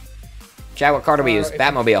 Chat, what car do we use?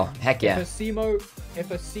 Batmobile. Heck yeah. If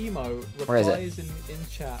a Simo replies in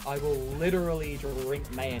chat, I will literally drink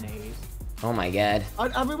mayonnaise. Oh my god.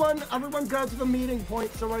 Everyone go to the meeting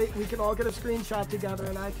point so we can all get a screenshot together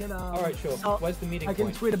and I can Alright, sure. Where's the meeting point? I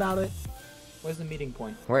can tweet about it. Where's the meeting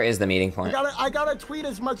point? Where is the meeting point? I gotta tweet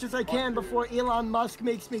as much as I can before Elon Musk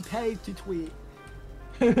makes me pay to tweet.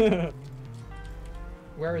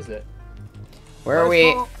 Where is it? Where are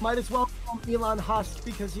we? Might as well call him Elon Husk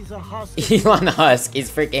because he's a husk. Elon Husk. He's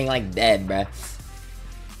freaking like dead, bruh.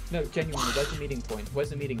 No, genuinely, where's the meeting point? Where's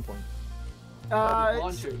the meeting point?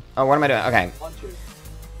 Launcher. Oh, what am I doing? Okay. Launcher.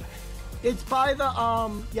 It's by the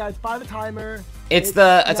yeah, it's by the timer. It's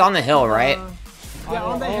on the hill, right? Yeah,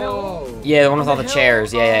 on the hill. Yeah, the one with all the hill,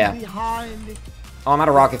 chairs. Yeah. Behind. Oh, I'm out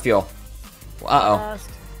of rocket fuel. Uh-oh. Last.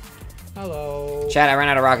 Hello. Chat, I ran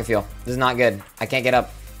out of rocket fuel. This is not good. I can't get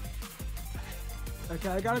up. Okay,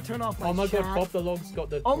 I gotta turn off my Oh my chat. god, Bob the Log's got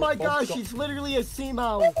the... Oh my Bob's gosh, got- she's literally a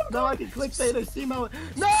Simo. Now I can clickbait a Simo.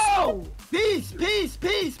 No! Peace, peace,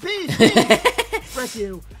 peace, peace, peace. Frick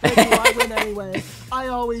you. Frick you, I win anyway. I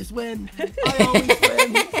always win. I always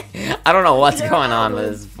win. I don't know what's Yeah, going on, I but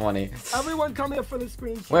win. it's funny. Everyone come here for the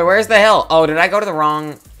screenshot. Wait, where's the hill? Oh, did I go to the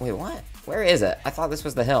wrong... Wait, what? Where is it? I thought this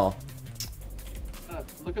was the hill.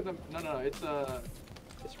 Look at them. No, it's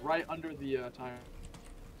right under the timer.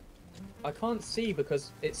 I can't see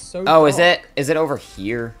because it's so Oh, is dark. it? Is it over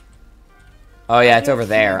here? Oh, yeah, it's over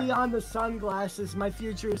there. On the sunglasses, my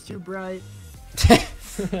future is too bright.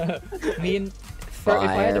 Me and... Bro, if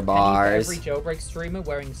I had a penny for bars. every jailbreak streamer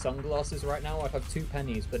wearing sunglasses right now, I'd have 2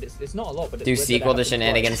 pennies, but it's not a lot, but it's Do worth it sequel to happens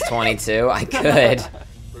Shenanigans twice. 22? I could.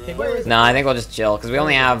 Okay, where is No, it? I think we'll just chill, because we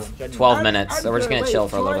only have 12 minutes, so we're just gonna Edgar, chill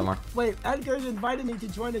wait, for a little bit join- more. Wait, Edgar's invited me to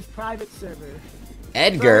join his private server.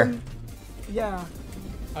 Edgar? Yeah.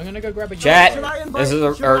 I'm gonna go grab a Chat, Should I invite- this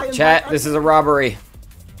is should I a invite chat. This is Edgar? a robbery.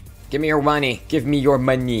 Give me your money. Give me your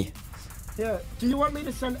money. Yeah. Do you want me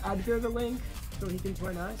to send Edgar the link so he can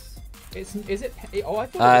join us? Is it? Oh, I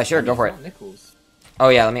thought. It was Sure, go pennies, for it. not nickels. Oh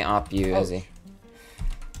yeah, let me op you, Oh. Izzy.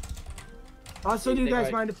 Also, do you guys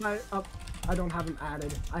Right. mind if I don't have him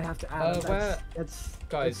added. I have to add him. where- That's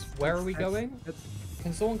Guys, where are we going?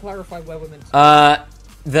 Can someone clarify where we're meant to?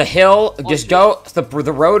 The hill. Just go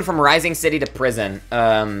the road from Rising City to prison.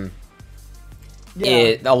 Along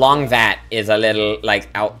that is a little like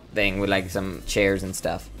out thing with like some chairs and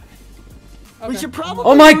stuff. We should probably.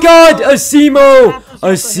 Oh my move God, the- Asimo! Apples up the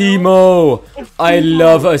Asimo! I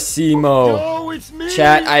love Asimo. No, it's me.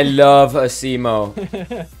 Chat, I love Asimo.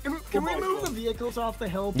 Can we move the vehicles off the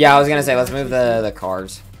hill? Yeah, I was please? gonna say, let's move the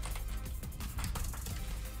cars.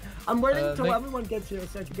 I'm waiting until make- everyone gets here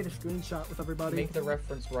so I can get a screenshot with everybody. Make the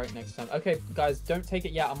reference right next time. Okay, guys, don't take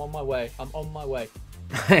it yet. I'm on my way.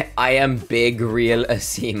 I am big real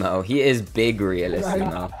Asimo. He is big real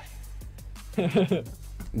Asimo.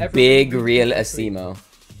 Big real Asimo.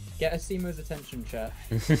 Get Asimo's attention, chat.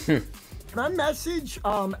 Can I message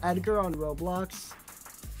Edgar on Roblox?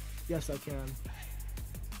 Yes, I can.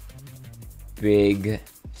 Big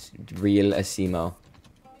real Asimo.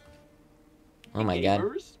 Oh my God.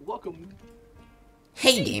 Gamers, welcome.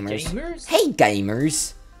 Hey gamers. Gamers? Hey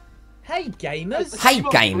gamers. Hey, gamers! Hi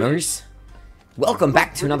gamers. Welcome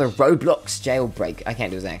back to another Roblox jailbreak. I can't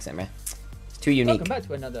do his accent, man. It's too unique. Welcome back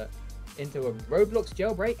to into a Roblox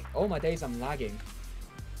jailbreak. Oh my days, I'm lagging.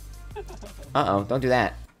 Uh-oh, don't do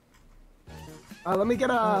that. Let me get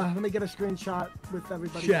a screenshot with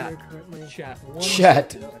everybody Chat. here currently. Chat.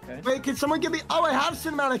 Chat. Okay. Wait, can someone give me? Oh, I have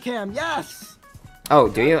cinematic cam. Yes. Oh,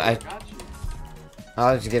 do you? Got you.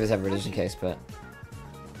 I'll just give this up British in case, but...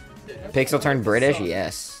 Pixel turned British?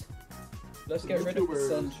 Yes. Let's get rid of the YouTubers.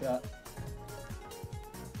 sun chat.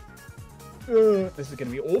 This is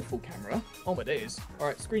gonna be awful, camera. Oh my days.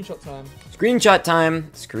 Alright, screenshot time. Screenshot time.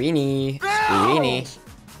 Screeny. Screeny.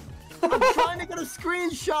 I'm trying to get a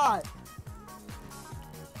screenshot.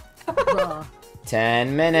 Bruh, 10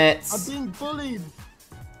 I'm minutes. being bullied.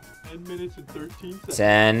 10 minutes and 13 seconds.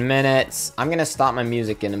 10 minutes. I'm gonna stop my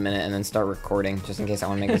music in a minute and then start recording, just in case I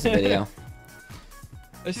want to make this a video.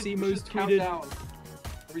 Asimo's Count tweeted. down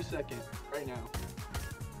every second, right now.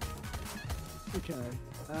 Okay.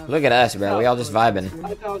 Look at us, bro. We all just vibing.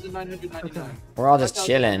 5,999. We're all just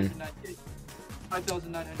chilling.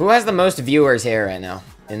 5,999. Who has the most viewers here right now?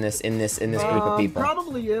 In this group of people?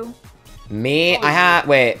 Probably you. Me? I have...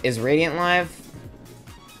 Wait, is Radiant live?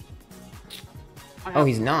 Oh,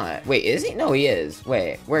 he's not. Wait, is he? No, he is.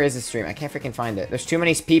 Wait, where is his stream? I can't freaking find it. There's too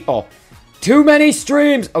many people. Too many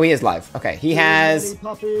streams! Oh, he is live. Okay, he has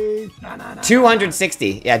Puppy.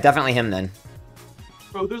 260. Yeah, definitely him then.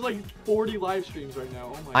 Bro, there's like 40 live streams right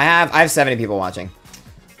now. Oh my I have 70 people watching.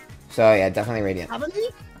 So yeah, definitely Radiant. How many?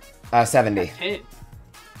 70. 10.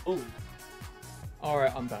 Oh.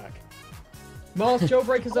 Alright, I'm back. Mars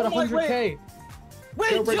jailbreak is at Oh my- 100k.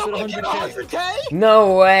 Wait, Jailbreak's Joe, at get 100K. 100K?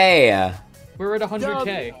 No way! We're at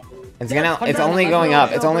 100k. It's only going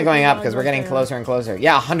up. It's only going up because we're getting closer and closer.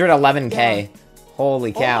 Yeah, 111k.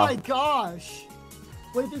 Holy cow. Oh my gosh.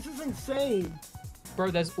 Wait, this is insane.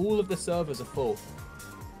 Bro, there's all of the servers are full.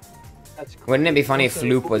 That's Wouldn't it be funny if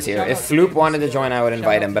Floop was here? If Floop wanted to join, I would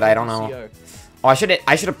invite him, but I don't know. Oh, I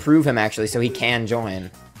should approve him actually, so he can join.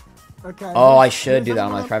 Okay. Oh, I should do that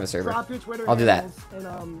on my private server. Drop your Twitter I'll do that.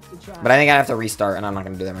 handles in, the chat But I think I have to restart, and I'm not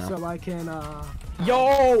gonna do that now. so I can.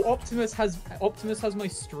 Yo, Optimus has my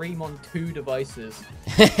stream on 2 devices.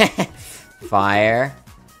 Fire.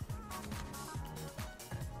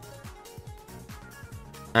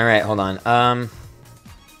 All right, hold on.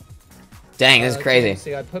 Dang, this is crazy.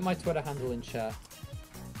 See, I put my Twitter handle in chat.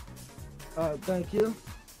 Thank you.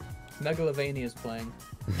 Megalovania's playing.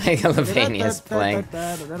 Megalovania's playing.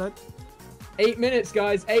 8 minutes,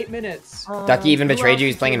 guys. 8 minutes. Ducky even betrayed you.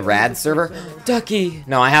 He's playing in Rad's server. Ducky.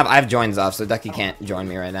 No, I've joins off, so Ducky can't join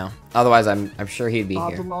me right now. Otherwise, I'm sure he'd be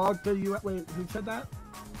here. The log, wait, who said that?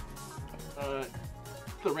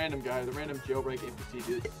 The random guy, the random jailbreak NPC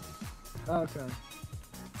dude. Okay.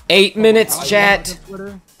 8 minutes, chat.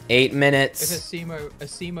 8 If minutes.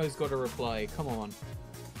 Asimo's got a reply, come on.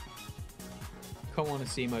 Come on,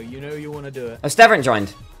 Asimo. You know you want to do it. Oh, Stevern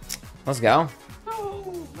joined. Let's go.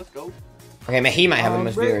 Oh, let's go. Okay, man, he might have the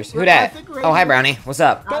most viewers. Who I dat? think Oh, hi, Brownie. What's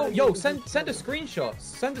up? Go, yo, send a screenshot.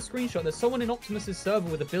 Send a screenshot. There's someone in Optimus's server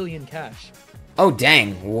with 1 billion cash. Oh,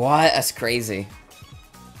 dang. What? That's crazy.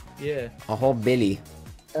 Yeah. A whole Billy.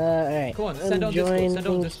 Alright. Come on, send on Discord. Send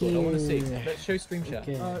on Discord. I want to see. Let's show stream chat.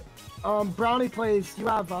 Okay. Brownie plays. You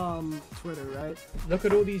have Twitter, right? Look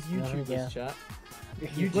at all these YouTubers, yeah. chat.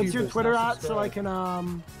 What's your YouTubers, Twitter now at so I subscribe.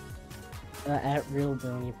 can At Real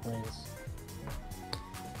Brony Plays.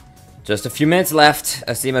 Just a few minutes left.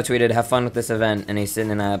 Asimo tweeted, "Have fun with this event," and he's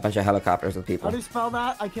sitting in a bunch of helicopters with How people. do you spell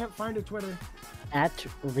that? I can't find your Twitter. At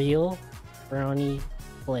Real Brony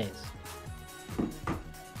Plays.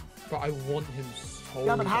 But I want him so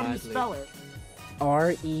Yeah, but how do you badly. spell it?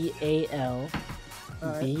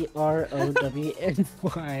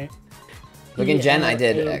 RealBrowny. Look in Jen, I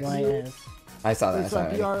did X. Plays. I saw that. I It's saw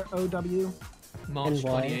it. BROW March NY.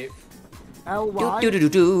 28th. LY. Do do do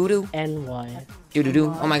do do NY. do do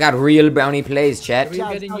do. Oh my God, real Brownie plays, Are chat. we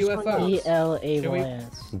Yeah, getting it's not UFOs?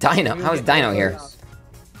 ELAYS. Dino. How is Dino here?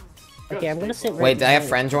 Okay, I'm gonna sit right Wait, do I have behind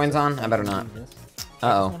friend it. joins on? I better not. I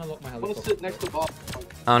Uh just wanna lock my I want to helicopter. sit next to Bob. oh.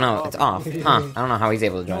 Oh no, it's off. Huh? I don't know how he's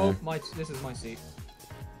able to join. No, in. this is my seat.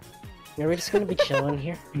 Yeah, we're just gonna be chilling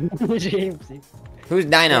here. Who's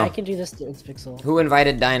Yeah, I Dino? can do this to Pixel. Who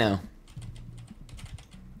invited Dino?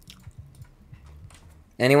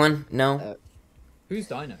 Anyone? No. Who's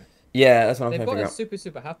Dino? Yeah, that's what I'm They've trying to got figure a out.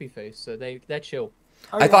 super happy face, so they're chill.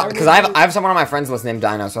 I thought because I have someone on my friends list named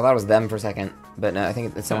Dino, so I thought it was them for a second, but no, I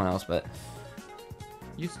think it's someone else. But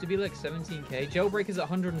Used to be like 17k. Jailbreak is at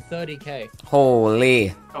 130k.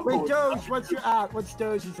 holy, Wait, Doge, what's your at? What's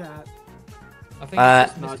Doge's at? I think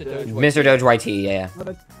it's just Not Mr. dead. Doge. Mr. Doge YT, yeah.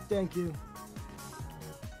 Thank you.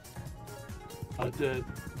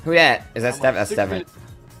 Who that? Is that Stev? That's Stevern.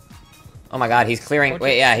 Oh my God, he's clearing.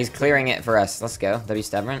 Wait, yeah, he's clearing it for us. Let's go, W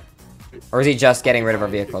Stevern. Or is he just getting rid of our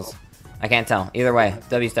vehicles? I can't tell. Either way,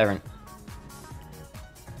 W Stevern.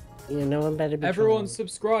 You know I'm better be Everyone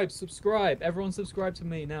trolling. subscribe. Everyone subscribe to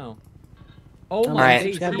me now. Oh I'm my Alright,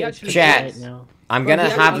 days, subscribed he to actually Pixel Chat. right now. I'm gonna Bro, he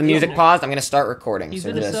have the actually- music paused. I'm gonna start recording. He's So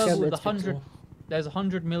in a just server with It's 100. Pixel. There's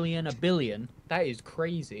 100 million, a billion. That is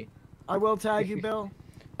crazy. I will tag you, Bill.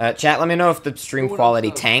 chat. Let me know if the stream What quality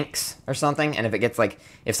else? tanks or something, and if it gets like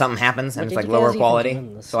if something happens and What it's did like you lower guys even quality, do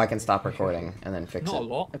in this so I can stop recording and then fix Not a it.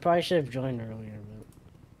 lot. I probably should have joined earlier, but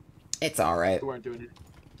It's all right. We weren't doing it.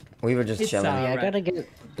 We were just It's chilling. all yeah, I right. gotta get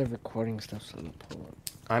the recording stuff so I'm gonna pull up.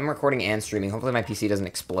 I'm recording and streaming. Hopefully my PC doesn't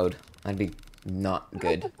explode. That'd be not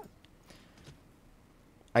good.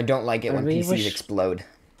 I don't like it I when really PCs wish- explode.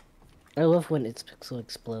 I love when its Pixel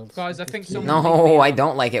explodes. Guys, I think It's someone- cute. No, I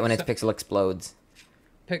don't like it when its pixel explodes.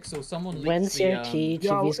 Pixel, someone leaked When the, CRT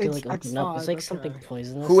Yo, TVs can it's like open up, it's X5, like something okay.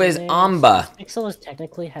 poisonous. Who is in there. Amba? Pixel is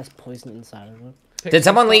technically has poison inside of it. Pixel Did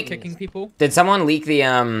someone start leak- kicking people? Did someone leak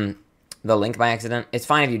the link by accident? It's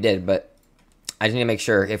fine if you did, but I just need to make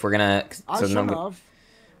sure if we're gonna. I So should nobody... have.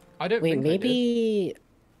 I don't Wait, think I did. maybe.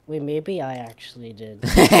 Wait, maybe I actually did.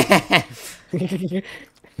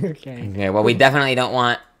 Okay. Okay, well, we definitely don't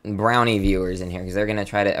want brownie viewers in here because they're gonna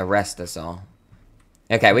try to arrest us all.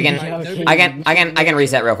 Okay, we can. Yeah, okay. I can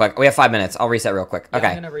reset real quick. We have 5 minutes. I'll reset real quick. Yeah, Okay.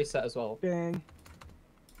 I'm gonna reset as well. Dang.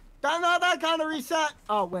 That kind of reset.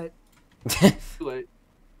 Oh, wait. Too late.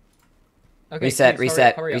 Okay, Reset, please,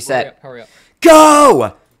 reset, hurry up, reset. Hurry up.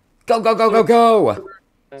 Go! Go! Go! Go! Go! Go!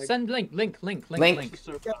 Send link. Link.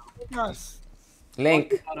 Yes.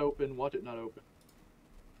 Link. Watch it not open. Watch it not open.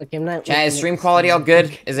 Okay, I'm not. Chat, is looking stream at quality all Steam.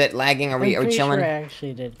 good? Is it lagging? Are I'm we pretty chilling? Sure I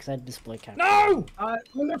actually did because I display capture. No!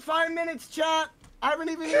 Under 5 minutes, chat. I haven't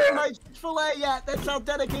even eaten my Chick-fil-A yet. That's how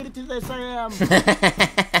dedicated to this I am.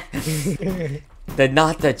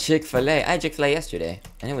 Not the Chick-fil-A. I had Chick-fil-A yesterday,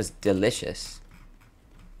 and it was delicious.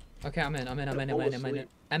 Okay, I'm in. Chat, if we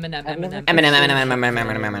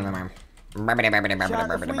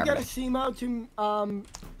get a CMO to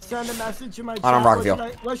send a message in my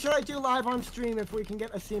chat, what should I do live on stream if we can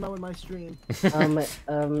get a CMO in my stream?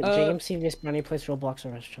 JMC vs Bunny plays Roblox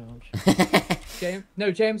Arrest Challenge.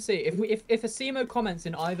 JMC. If a CMO comments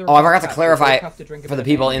in either. Oh, I forgot to clarify for the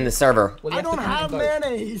people in the server. Well, I don't have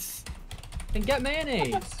mayonnaise. Then get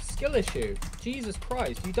mayonnaise. Skill issue. Jesus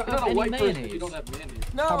Christ, you don't have any mayonnaise. You don't have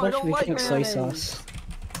mayonnaise. No, How I much don't we like drink mayonnaise. soy sauce?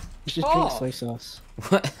 We should drink soy sauce.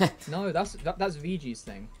 No, that's VG's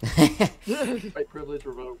thing. White privilege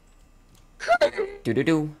revoked. Okay.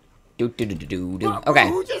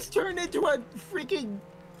 Who just turned into a freaking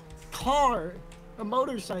car? A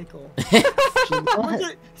motorcycle.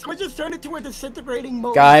 Someone just turned into a disintegrating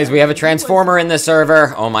motorcycle. Guys, we have a transformer in the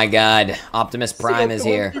server. Oh my god. Optimus Prime is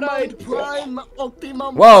here.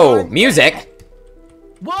 Whoa, music.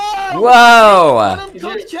 Whoa! Whoa! Let him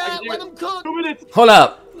cook, chat. Let him cook. 2 minutes. Hold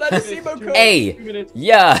up. Let us see cook. Hey. 2 minutes.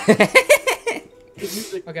 Yeah.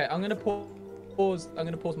 Okay, I'm gonna pause. I'm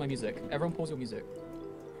gonna pause my music. Everyone, pause your music.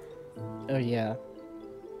 Oh yeah.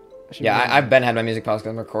 Yeah, I've been had my music paused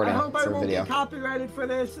because I'm recording I hope I for won't video. get copyrighted for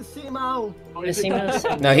this. The CMO.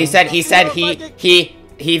 No, he said he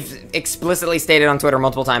explicitly stated on Twitter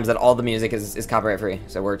multiple times that all the music is copyright free,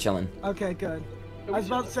 so we're chilling. Okay, good. I was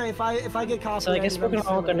about to say if I get copyrighted. So I guess we're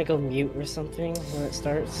all gonna go mute or something when it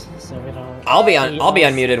starts, so we don't. I'll be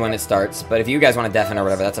unmuted when it starts, but if you guys want to deafen or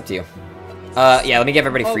whatever, that's up to you. Yeah, let me give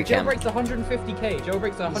everybody free cam. Jailbreak's 150k.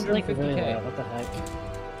 Jailbreak's 150k. What the heck?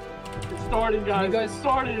 It's starting, guys. It's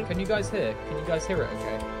starting. Can you guys hear? Can you guys hear it?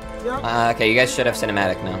 Okay. Yep. Okay, you guys should have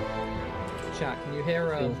cinematic now. Chat, can you hear?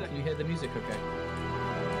 Can you hear the music? Okay.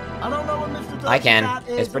 I don't know what Mr. I can. Chat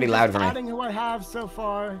is. It's pretty I'm loud just for me. adding who I have so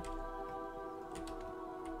far.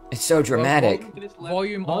 It's so dramatic.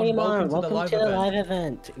 Volume on. Welcome to the live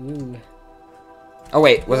event. Ooh. Oh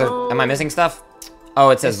wait, am I missing stuff? Oh,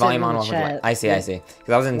 it says It's volume in on. the Welcome to chat. I see.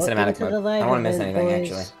 Because I was in Welcome cinematic to mode. the I live don't want to miss event, anything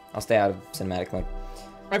boys. actually. I'll stay out of cinematic mode.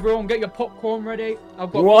 Everyone, get your popcorn ready.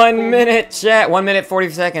 I've got 1 popcorn. minute, chat. 1 minute 40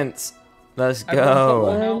 seconds. Let's go.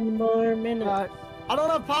 One more minute. I don't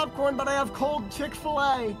have popcorn, but I have cold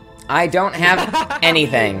Chick-fil-A. I don't have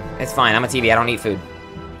anything. It's fine. I'm a TV. I don't need food.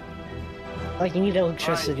 Like you need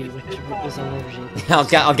electricity, which is energy.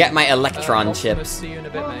 I'll get my electron Optimus, chips. See you in a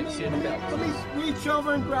bit, mate. See you in a bit. Let me reach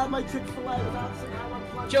over and grab my Chick-fil-A without saying how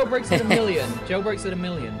much. Jailbreak's at 1 million. Jailbreak's at 1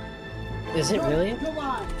 million. Is it really? Come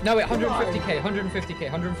on. No, wait, 150k, 150k,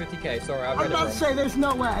 150k. Sorry, I I'm read it about wrong. to say there's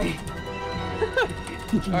no way.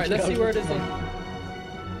 Alright, let's see where it is on.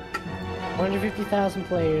 150,000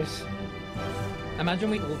 players.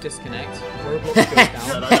 Imagine we all disconnect. Roblox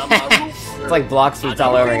goes down. It's like block streets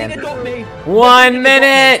all over again. Adopt me. 1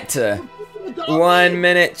 minute. 1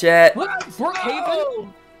 minute, chat. What?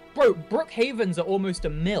 Brookhaven? Bro, Brookhavens are almost a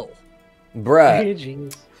mil. Bruh.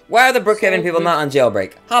 Jeez. Why are the Brookhaven people not on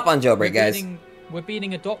Jailbreak? Hop on Jailbreak, guys. We're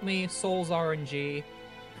beating Adopt Me, Souls RNG.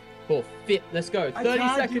 Cool. Fit. Let's go. I 30 tagged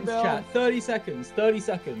you, seconds, Bill. chat. 30 seconds. 30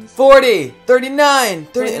 seconds. 40, 39,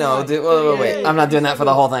 30. No, dude, wait. I'm not doing that for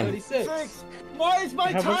the whole thing. 36. 6. Why is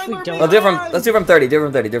my How about we timer don't- Let's do from 30, do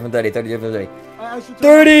from 30, do from 30, 30, do from 30. I should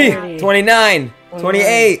 30, 29,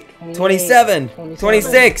 28, 27,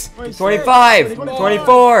 26, 25,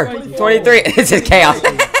 24, 23. It's just chaos.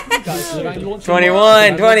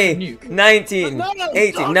 21, 20, 19,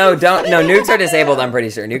 18. No, don't. No, nukes are disabled, I'm pretty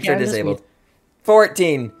sure. Nukes are disabled.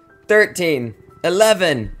 14, 13,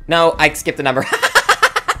 11. No, I skipped a number.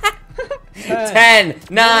 10,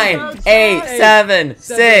 9, 8, 7,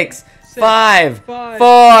 6, 5,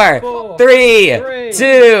 4, 3,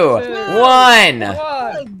 2, 1.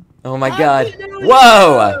 Oh my god.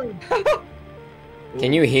 Whoa!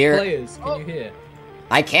 Can you hear? Players, can you hear?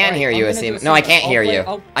 I can hear you, Asim. No, I can't hear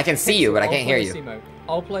you. I can see you, but I can't hear you.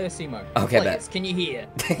 I'll play a Simo. Okay, Players, bet. can you hear?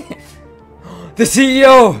 The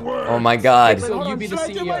CEO! Oh my god. So you be the Should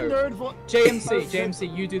I do my CEO. nerd vo-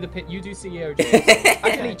 JMC, you do the you do CEO. JMC.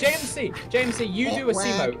 Actually, JMC, you do a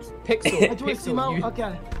Simo. I Pixel, do a CMO? you.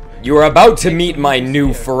 Okay. You are about to meet my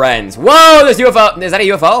new friends. Whoa, there's UFO. Is that a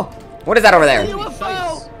UFO? What is that over there?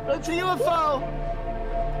 UFO! It's a UFO!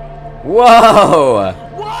 Whoa!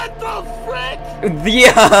 What the frick?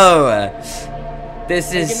 Yo!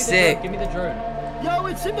 This is sick. Give me the drone. Yo,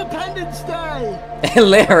 it's Independence Day!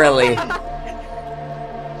 Literally.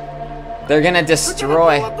 They're gonna They're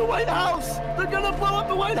destroy. gonna blow up the White House! They're gonna blow up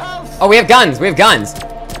the White House! Oh, we have guns. We have guns.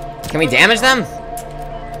 Can we damage them?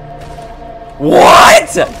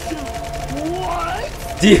 What? What?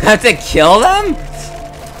 Do you have to kill them?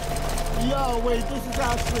 Yo, wait, this is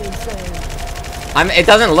actually insane. It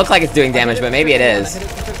doesn't look like it's doing damage, but maybe it is. I hit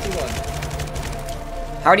it for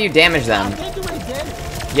 51. How do you damage them? I can't do any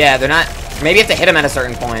damage. Yeah, they're not... Maybe you have to hit them at a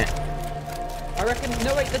certain point. I reckon.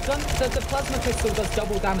 No, wait. The plasma pistol does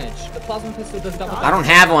double damage. The plasma pistol does double damage. I don't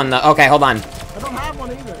have one, though. Okay, hold on. I don't have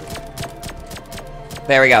one either.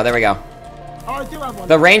 There we go, there we go. Oh, I do have one.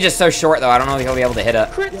 The range is so short, though. I don't know if he'll be able to hit it.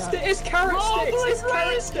 Crit stick. It's carrot sticks. It's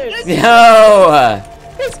carrot sticks. No!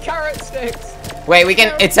 It's carrot sticks. Wait, we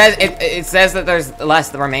can... It says that there's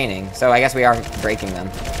less remaining, so I guess we are breaking them.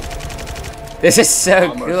 This is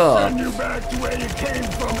so cool. Send you back to where you came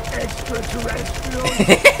from, extraterrestrial.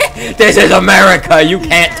 This is America. You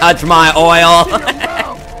can't touch my oil.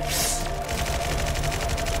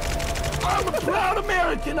 I'm a proud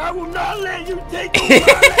American. I will not let you take my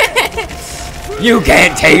land. You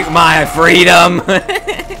can't take my freedom.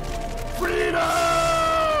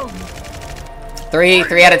 Freedom!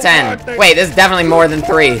 3 out of 10. Wait, this is definitely more than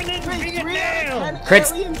 3.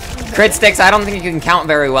 Crit sticks, I don't think you can count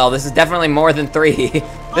very well. This is definitely more than 3. This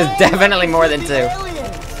is definitely more than 2.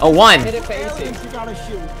 A 1. I hit it for 80.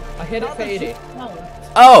 I hit it for 80.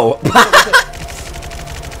 Oh!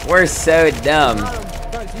 We're so dumb.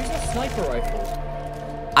 Guys, use a sniper rifle.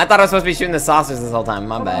 I thought I was supposed to be shooting the saucers this whole time.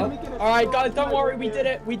 My bad. Alright, guys, don't worry. We did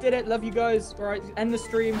it. We did it. Love you guys. Alright, end the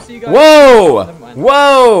stream. See you guys. Whoa! Never mind.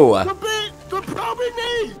 Whoa! They're probing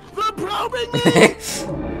me! They're probing me!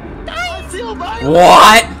 I feel violent!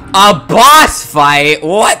 What? A boss fight?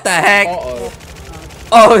 What the heck? Uh-oh.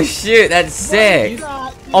 Oh shoot, that's sick.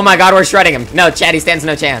 Oh my god, we're shredding him. No, Chad, he stands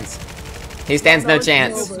no chance. He stands no He's a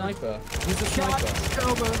chance. sniper. He's a sniper.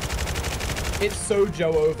 It's so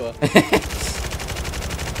Joe over.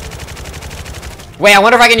 Wait, I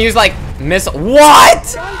wonder if I can use like missile. What?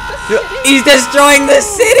 He's destroying the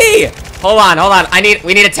city. Hold on, hold on.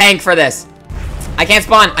 We need a tank for this. I can't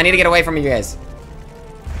spawn. I need to get away from you guys.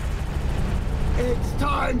 It's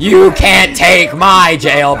time. You can't take my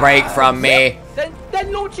jailbreak from me.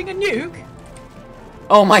 They're launching a nuke.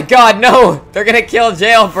 Oh my god, no! They're gonna kill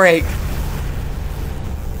Jailbreak.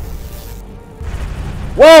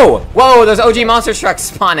 Whoa! Whoa, there's OG monster trucks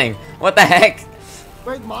spawning. What the heck?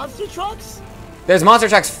 Wait, monster trucks? There's monster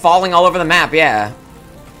trucks falling all over the map, yeah.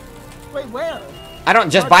 Wait, where? I don't,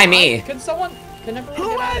 just by me. Can everyone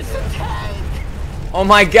Who has the tank? Oh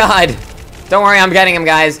my god. Don't worry, I'm getting him,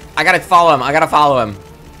 guys. I gotta follow him, I gotta follow him.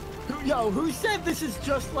 Who said this is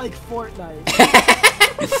just like Fortnite?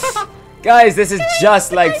 Guys, this is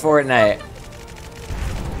just like Fortnite.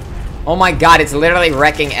 Oh my god, it's literally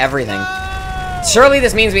wrecking everything. Surely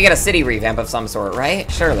this means we get a city revamp of some sort, right?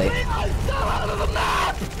 Surely. I fell out of the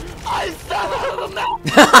map! I fell out of the map!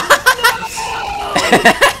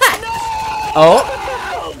 Oh?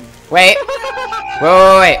 Wait.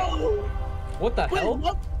 Wait. What the hell?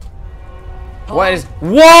 What is...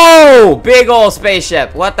 Whoa! Big ol'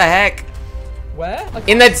 spaceship. What the heck? Where?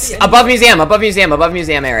 In the... Above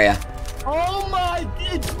museum area. Oh my...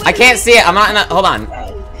 I can't see it. I'm not in a... Hold on.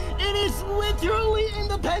 It is literally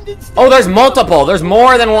Independence Day. Oh, there's multiple. There's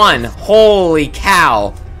more than one. Holy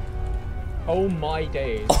cow. Oh my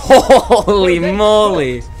days. Holy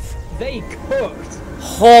moly. They cooked.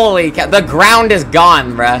 Holy cow. The ground is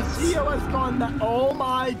gone, bruh. Geo has gone that. Oh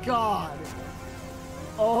my god.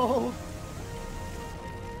 Oh.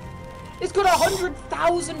 It's got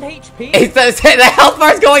 100,000 HP. It's the health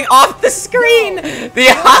bar's going off the screen.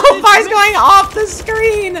 The health bar's going off the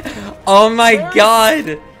screen. Oh my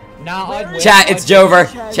god. Nah, I'd win. Chat, it's Jover.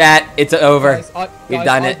 Chat, it's over. We've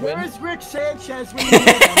done it. Where's Rick Sanchez when you need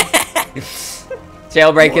him?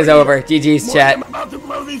 Jailbreak is over. GG's, chat. I'm about to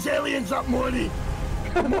blow these aliens up, Morty.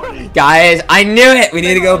 Morty. Guys, I knew it. We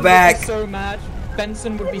need to go back. So mad.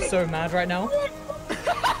 Benson would be so mad right now.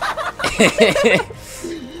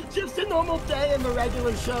 Just a normal day in the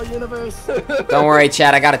regular show universe. Don't worry,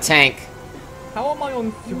 chat. I got a tank. How am I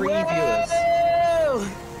on 3 viewers? Whoa.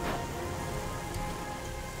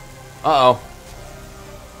 Uh-oh.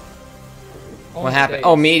 Oh What my happened? days.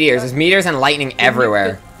 Oh, meteors. There's meteors and lightning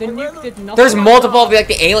everywhere. The nuke did nothing. There's multiple of like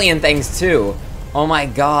the alien things too. Oh my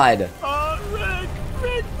god.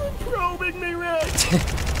 Rick, they're probing me, Rick.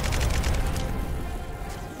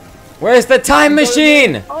 Where's the time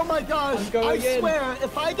machine? Oh my gosh, I going in. swear,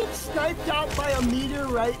 if I get sniped out by a meteor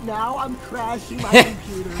right now, I'm crashing my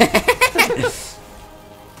computer.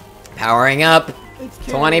 Powering up. It's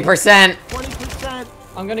 20%. 20%.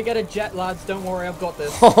 I'm gonna get a jet, lads. Don't worry, I've got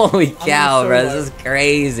this. Holy cow, so bro. low. This is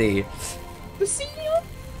crazy. The senior?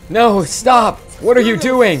 No, stop. What are you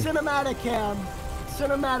doing? Cinematic cam.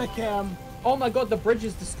 Cinematic cam. Oh my god, the bridge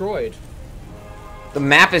is destroyed. The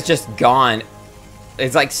map is just gone.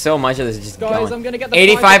 It's like so much of this is just Guys, going. I'm gonna get the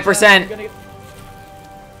 85%.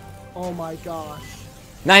 Oh my gosh.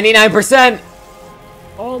 99%.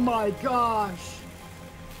 Oh my gosh.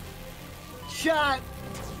 Chat.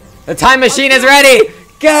 The time machine is ready.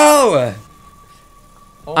 Go.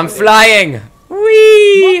 Oh, I'm flying.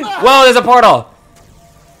 Whee! Whoa, there's a portal.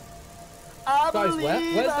 Guys,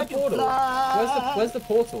 where's the portal? Where's the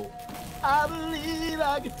portal? I believe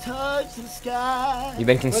I could touch the sky. You've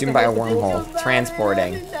been consumed by a wormhole.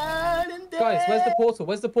 Transporting. Guys, where's the portal?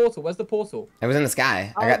 Where's the portal? Where's the portal? It was in the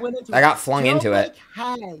sky. I I got flung into it.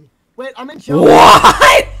 Hey. Wait, I'm in Jailbreak.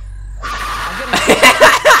 What?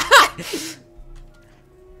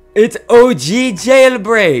 It's OG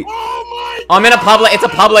Jailbreak. Oh my I'm in a public. It's a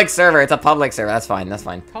public server. It's a public server. That's fine. That's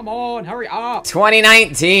fine. Come on, hurry up.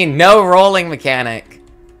 2019. No rolling mechanic.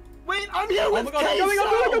 Wait, I'm here Oh with my god, Queso.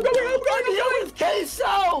 I'm here with Queso.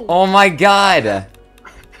 Oh my god.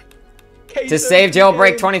 To save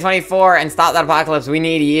Jailbreak 2024 and stop that apocalypse, we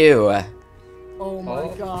need you. Oh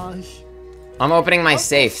my gosh. I'm opening my Uncle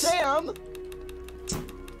safes. Sam.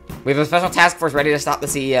 We have a special task force ready to stop the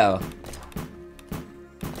CEO.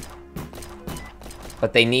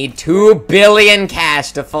 But they need 2 billion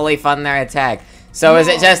cash to fully fund their attack. So is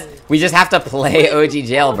it just, we just have to play OG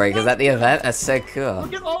Jailbreak? Is that the event? That's so cool.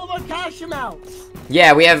 Look at all of our cash amounts.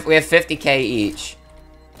 Yeah, we have 50K each.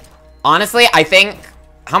 Honestly, I think,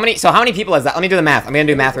 how many people is that? Let me do the math. I'm gonna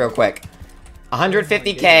do math real quick.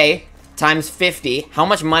 150K times 50. How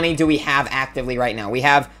much money do we have actively right now? We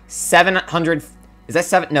have 700, is that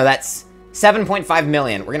 7? No, that's 7.5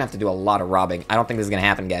 million. We're gonna have to do a lot of robbing. I don't think this is gonna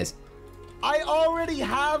happen, guys. I already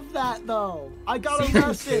have that though. I got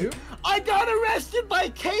arrested. I got arrested by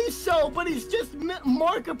Queso, but he's just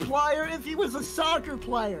Markiplier if he was a soccer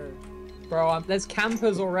player. Bro, there's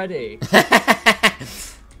campers already.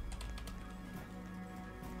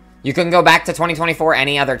 You can go back to 2024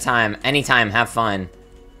 any other time. Anytime, have fun.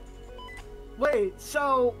 Wait,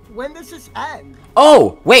 so when does this end?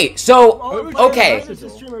 Oh, wait, so, Oh, okay.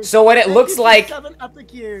 streamers. So what it Thank looks you for like, 7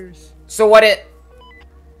 epic years. so what it,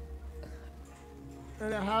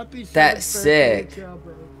 And a happy That's 7th birthday sick. to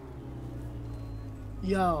Jailbreak.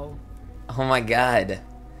 Yo. oh my god.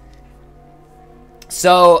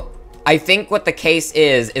 So, I think what the case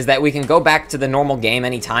is that we can go back to the normal game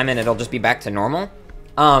anytime and it'll just be back to normal.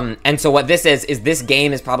 And so what this is this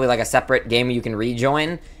game is probably like a separate game you can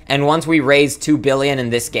rejoin. And once we raise 2 billion in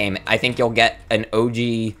this game, I think you'll get an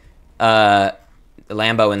OG,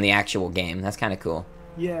 Lambo in the actual game. That's kind of cool.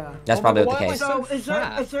 Yeah. That's probably what the case. So is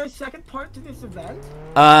there a second part to this event?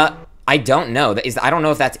 I don't know. I don't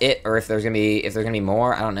know if that's it or if there's gonna be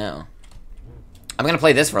more. I don't know. I'm gonna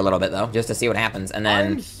play this for a little bit though, just to see what happens, and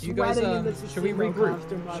then You guys, should we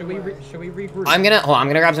regroup? Should we regroup? I'm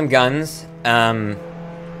gonna grab some guns, and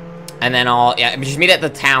then just meet at the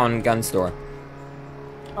town gun store.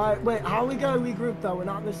 Alright, wait, how are we gonna regroup though? We're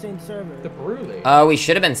not in the same server. The Bruley. We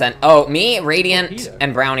should have been sent. Oh, me, Radiant,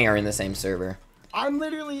 and Brownie are in the same server. I'm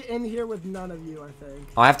literally in here with none of you, I think.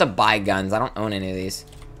 Oh, I have to buy guns. I don't own any of these.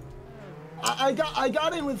 I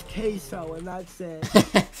got in with Queso, and that's it.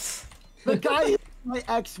 The guy is my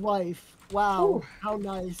ex-wife. Wow, how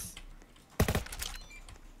nice.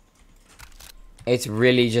 It's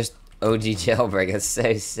really just OG Jailbreak. It's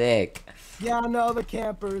so sick. Yeah, no, the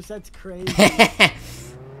campers. That's crazy.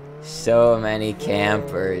 So many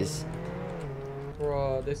campers.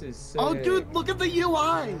 Bro, this is sick. Oh, dude, look at the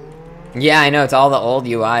UI. Yeah, I know. It's all the old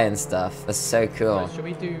UI and stuff. That's so cool. Should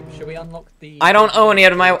we unlock the... I don't own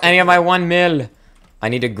any of my 1 mil. I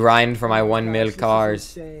need to grind for my 1 mil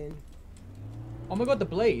cars. Oh my god, the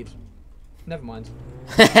blade. Never mind.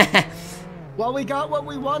 Well, we got what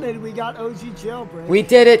we wanted. We got OG Jailbreak. We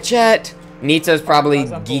did it, chat. Nito's probably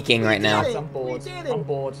Guys, I'm geeking right now. I'm bored. I'm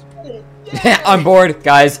bored. I'm bored,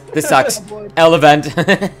 guys. This sucks. L event.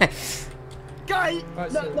 Guy,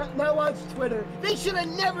 now watch Twitter. They should have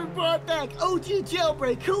never brought back OG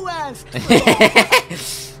Jailbreak. Who asked?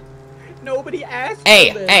 Nobody asked.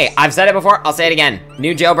 Hey, I've said it before. I'll say it again.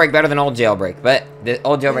 New Jailbreak better than old Jailbreak, but the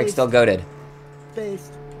old Jailbreak's still goated.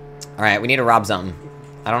 Based. All right, we need to rob something.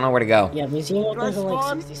 I don't know where to go. Yeah, museum opens in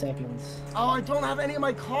like 60 seconds. Oh, I don't have any of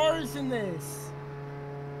my cars in this.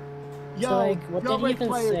 Yo, So like, what did you Jailbreak even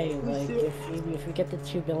players, say? we Like, should- if we get the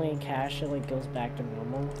 2 billion cash, it like goes back to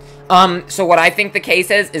normal. So what I think the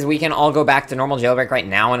case is we can all go back to normal Jailbreak right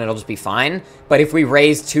now and it'll just be fine. But if we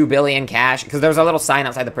raise 2 billion cash, because there's a little sign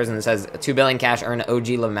outside the prison that says 2 billion cash earn OG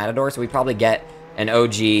La Matador, so we probably get an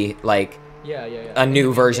OG, like, Yeah. a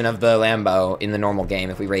new version of the Lambo in the normal game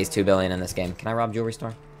if we raise 2 billion in this game. Can I rob jewelry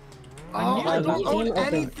store? Oh, I don't own The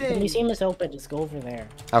anything. museum is open. Just go over there.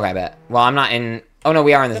 Okay, bet. Well, I'm not in Oh no,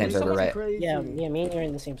 we are in the Can same we server, someone right? Crazy. Yeah, me and you're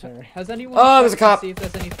in the same server. Has anyone? Oh, there's a checked to cop. see if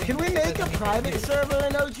there's anything- Can we if make there's a anything private new? server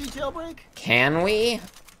in OG Jailbreak? Can we?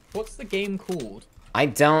 What's the game called? I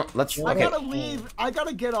don't. Let's. I Okay. gotta leave. I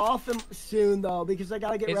gotta get off him soon though because I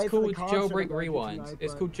gotta get It's ready for the called concert. Jailbreak I'm going to Rewind. tonight,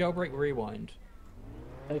 It's but- called Jailbreak Rewind.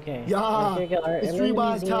 Okay. Yeah, Here you go. it's I'm in the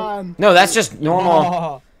rewind museum. time. No, that's just normal.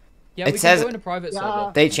 Oh. Yeah, It we says- can go in a private Yeah.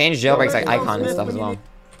 server. They changed Jailbreak's like Yeah, icon and yeah, stuff as yeah. well.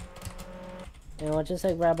 And I'll just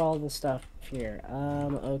like grab all the stuff here.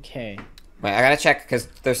 Okay. Wait, I gotta check because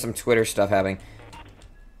there's some Twitter stuff happening.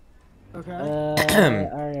 Okay.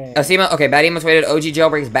 Alright. Asima, okay, Bad Emo's waited. OG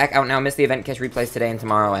Jailbreak's back out now. Missed the event. Catch replays today and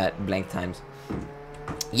tomorrow at blank times.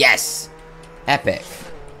 Yes! Epic.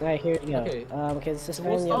 Alright, here you go. Okay. Okay, it's this guy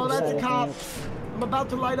on the Oh, other that's side. a cop. I'm about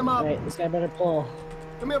to light him up. Alright, this guy better pull.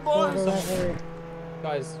 Come here, Pull the boys. lever.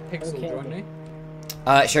 Guys, Pixel, Okay. join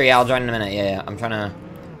me. Sure, yeah, I'll join in a minute. Yeah, I'm trying to...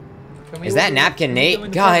 Can we Is all that go- Napkin can we go Nate? in the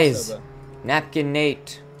private Guys! server? Napkin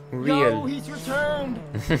Nate. Yo, Real. he's returned.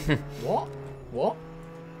 What? What?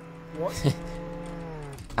 What?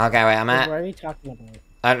 Okay, wait, I'm What at... are we talking about?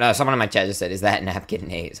 I don't know, someone in my chat just said, is that Napkin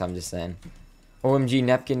Nate? So I'm just saying. OMG,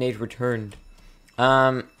 Napkin Nate returned.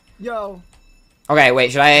 Yo. Okay,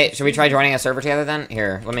 wait, should we try joining a server together then?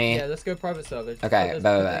 Here, let me... Yeah, let's go private server. Okay, Put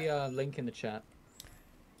bet. the link in the chat.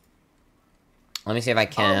 Let me see if I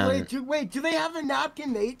can... Oh, wait, do they have a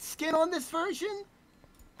Napkin Nate skin on this version?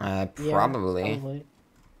 Yeah, Probably.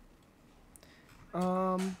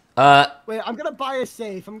 Wait, I'm gonna buy a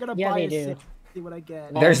safe. I'm gonna Yeah, buy they a do. safe. See what I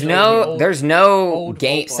get. There's Oh, no, the there's no old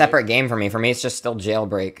game, Roblox. separate game for me. For me, it's just still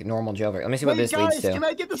Jailbreak, normal Jailbreak. Let me see what Wait, this guys, leads to. can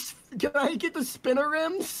I get the spinner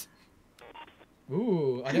rims?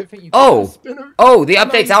 Ooh, I don't think you. Oh, Spinner. oh, the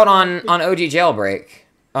update's out on OG Jailbreak.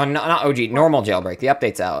 Oh, no, not OG, normal Jailbreak. The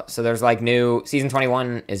update's out. So there's like new season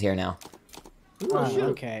 21 is here now.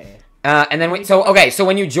 Okay. And then so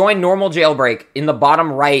when you join normal Jailbreak, in the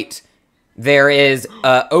bottom right, there is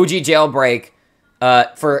OG Jailbreak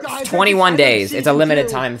for Guys, 21 I days. did It's a limited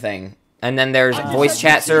season two. time thing. And then there's I voice did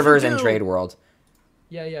chat season servers and two. Trade World.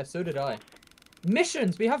 Yeah, so did I.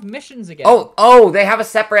 Missions. We have missions again. Oh, they have a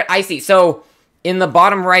separate. I see. So in the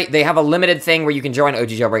bottom right, they have a limited thing where you can join OG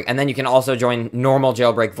Jailbreak, and then you can also join normal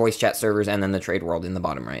Jailbreak voice chat servers, and then the Trade World in the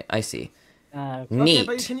bottom right. I see. Neat. Okay,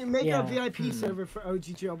 but can you make Yeah. a VIP server for OG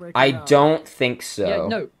Jailbreak? or I no? don't think so. Yeah,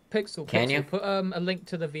 no. Pixel. Can Pixel, you? put a link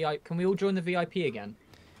to the VIP? Can we all join the VIP again?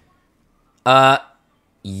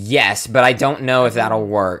 Yes, but I don't know if that'll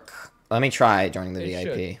work. Let me try joining the It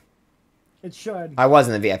VIP. It should. I was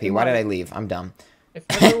in the VIP. Why did might. I leave? I'm dumb. If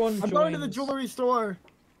everyone I'm going to the joins- jewelry store.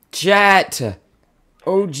 Chat.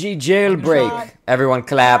 OG Jailbreak. Chat. Everyone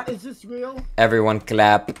clap. Is this real? Everyone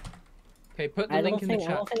clap. Okay, put the I link don't in the think I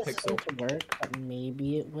chat, don't think it's going Pixel. to work, but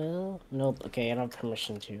maybe it will. Nope. Okay, I don't have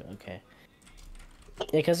permission to. Okay. Yeah,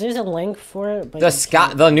 because there's a link for it, but The you sky,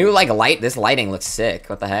 can't- the new like light. This lighting looks sick.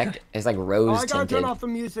 What the heck? It's like Oh, rose I gotta tinted. turn off the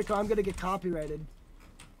music or I'm gonna get copyrighted.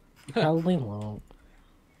 probably won't.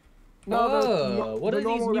 Oh, what the are these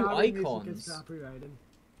normal new routing music icons? is copyrighted.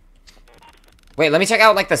 Wait, let me check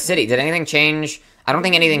out like the city. Did anything change? I don't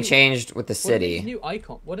think anything changed with the What are these city. new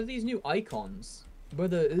icon? What are these new icons?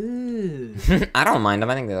 Brother, ugh. I don't mind them.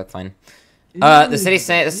 I think they look fine. The city's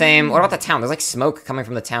the same. What about the town? There's like smoke coming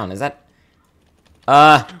from the town. Is that?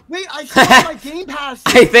 Wait, I saw my Game Pass.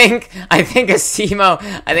 I think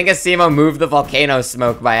Asimo moved the volcano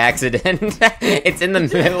smoke by accident. It's in the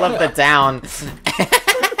middle of the town.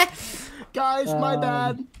 Guys, my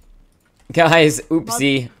bad. Guys,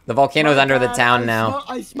 oopsie. The volcano's My under the bad. town now.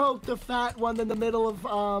 I smoked the fat one in the middle of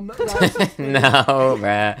No,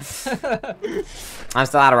 bruh. I'm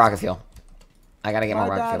still out of rocket fuel. I gotta get more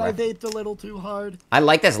My rocket bad, I fuel. vaped a little too hard. I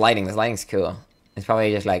like this lighting. This lighting's cool. It's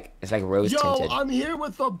probably just like it's like rose Yo, tinted. I'm here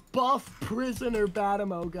with the buff prisoner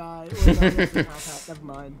Batamo guy. Wait, no, that's a top hat. Never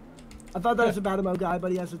mind. I thought that was a Batamo guy,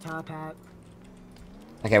 but he has a top hat.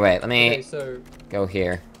 Okay, wait. Let me Okay, so go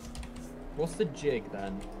here. what's the jig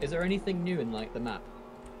then? Is there anything new in like the map?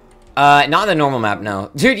 Not the normal map, no.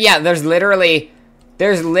 Dude, yeah, there's literally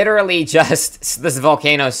just this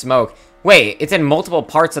volcano smoke. Wait, it's in multiple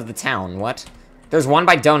parts of the town. What? There's one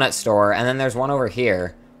by Donut Store, and then there's one over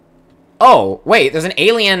here. Oh, wait, there's an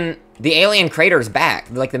alien. The alien crater's back.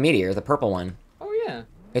 Like the meteor, the purple one. Oh yeah.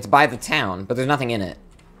 It's by the town, but there's nothing in it.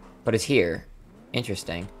 But it's here.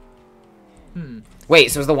 Interesting.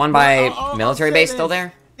 Wait, so is the one by I'll military say base still this.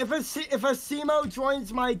 there? If a Simo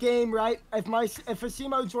joins my game, right? If a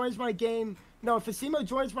Simo joins my game, no, if a Simo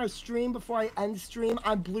joins my stream before I end stream,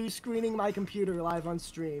 I'm blue screening my computer live on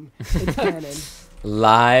stream. It's canon.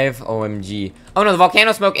 Live? OMG. Oh no, the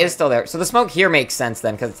volcano smoke is still there. So the smoke here makes sense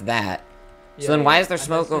then, because it's that. So Yeah, then why yeah. is there And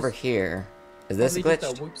smoke that's over just here? Is this probably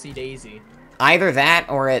just glitched? a whoopsie daisy. either that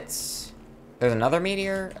or it's... There's another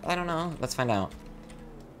meteor? I don't know. Let's find out.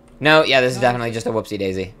 No, yeah, this is definitely just a whoopsie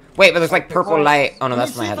daisy. Wait, but there's like purple light. Oh no,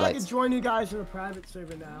 that's my headlights. I can join you guys in a private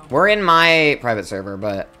server now. We're in my private server,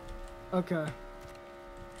 but... Okay.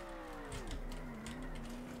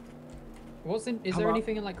 Is there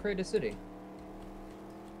anything in like Creator City?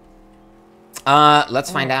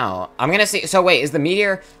 Let's find out. I'm gonna see. So wait, is the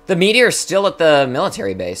meteor still at the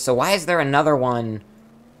military base? So why is there another one?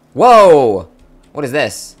 Whoa! What is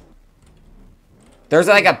this? There's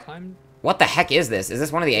like a... What the heck is this? Is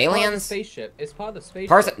this one of the aliens? Part of the spaceship. It's part of the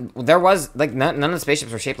spaceship. There was, like, none of the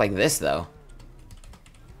spaceships were shaped like this, though.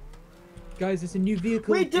 Guys, it's a new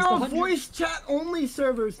vehicle. Wait, there are voice chat only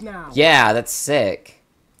servers now. Yeah, that's sick.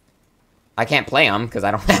 I can't play them because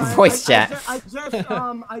I don't have voice chat.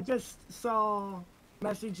 I just saw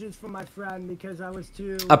messages from my friend because I was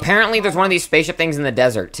too... Apparently, there's one of these spaceship things in the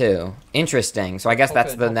desert, too. Interesting. So I guess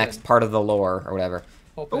that's the next part of the lore, or whatever.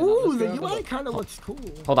 Ooh, the UI kind of looks cool.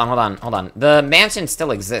 Hold on. The mansion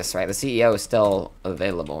still exists, right? The CEO is still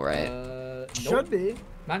available, right? Nope. Should be.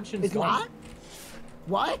 Mansion's It's gone. not?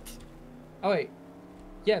 What? Oh wait.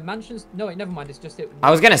 Yeah, mansions. No wait, never mind. It's just it.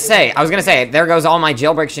 I was gonna say, there goes all my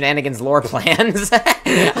jailbreak shenanigans lore plans.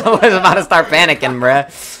 I was about to start panicking,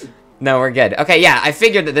 bruh. No, we're good. Okay, yeah, I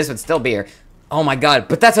figured that this would still be here. Oh my god,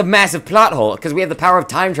 but that's a massive plot hole, because we have the power of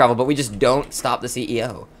time travel, but we just don't stop the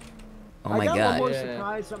CEO. Oh my god. I got one more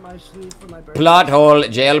surprise up my sleeve for my birthday. Plot hole,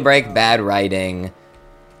 jailbreak, bad writing.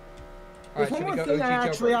 There's one more thing I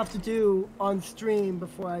actually have to do on stream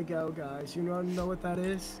before I go, guys. You know what that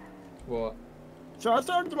is? What? So I was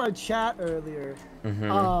talking to my chat earlier.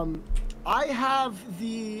 I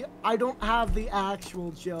don't have the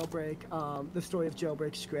actual jailbreak, the story of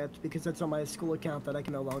jailbreak script because it's on my school account that I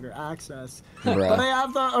can no longer access. Bruh. But I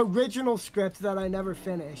have the original script that I never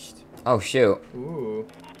finished. Oh shoot. Ooh.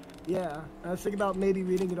 Yeah, I was thinking about maybe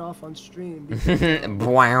reading it off on stream.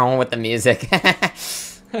 Wow, with the music.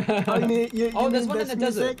 I mean, you there's mean one in the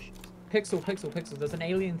desert. music? Pixel. There's an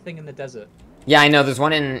alien thing in the desert. Yeah, I know. There's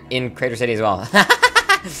one in Crater City as well.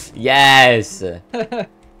 Yes.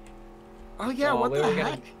 Oh yeah, what the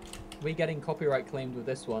heck? We're getting copyright claimed with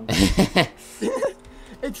this one.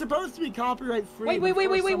 It's supposed to be copyright free.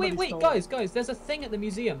 Wait, guys, there's a thing at the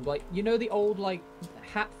museum, like, you know the old, like,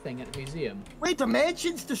 hat thing at the museum? Wait, the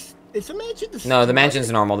mansion's just... It's a mansion destroyed? No, the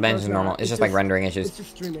mansion's normal. The mansion's normal. It's just like rendering issues. It's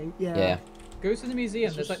just streaming, yeah. Yeah. Go to the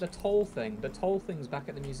museum, there's like the toll thing. The toll thing's back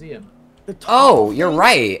at the museum. Oh, you're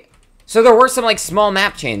right. So there were some like small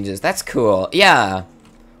map changes. That's cool. Yeah.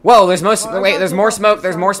 Whoa, there's there's more smoke.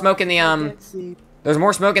 There's more smoke in the There's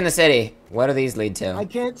more smoke in the city. What do these lead to? I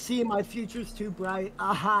can't see. My future's too bright.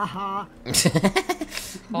 Ah ha ha.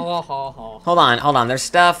 Ha ha ha. Hold on. There's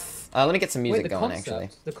stuff. Let me get some music going, actually.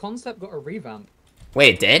 The concept got a revamp.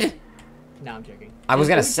 Wait, it did? No, I'm joking. I was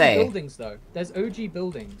gonna say. There's buildings, though. There's OG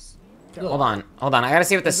buildings. Look. Hold on. I gotta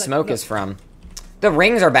see what the smoke is from. The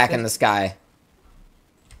rings are back in the sky.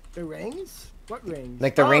 The rings? What rings?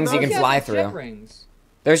 Like the rings you can fly through. Rings.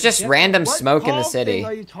 There's just random smoke in the city.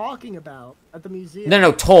 What are you talking about at the museum?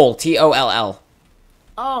 No, toll. T-O-L-L.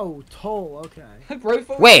 Oh, toll. Okay.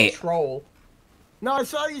 Wait. Troll. No, I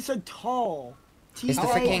saw you said tall.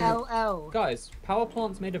 T-A-L-L. Guys, power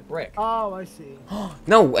plant's made of brick. Oh, I see.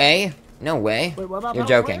 No way. No way. Wait, what about You're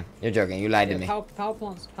joking. You're joking. You lied to me. Power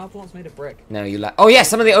plant's made of brick. No, you lied. Oh yeah,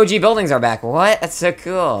 some of the OG buildings are back. What? That's so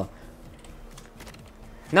cool.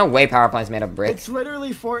 No way power plant's made of brick. It's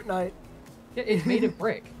literally Fortnite. Yeah, it's made of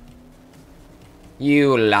brick.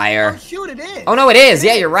 You liar. Oh shoot, it is. Oh no, it is.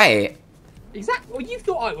 Yeah, you're right. Exactly. Well, you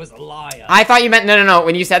thought I was a liar. I thought you meant no.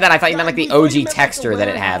 When you said that, I thought you meant like the OG texture that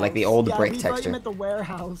it had, like the old brick texture. Yeah, you meant the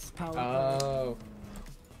warehouse power plant. Oh.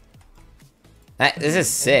 This is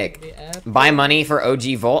sick. Buy money for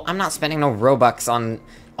OG Volt. I'm not spending no Robux on...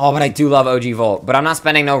 Oh, but I do love OG Volt. But I'm not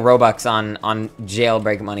spending no Robux on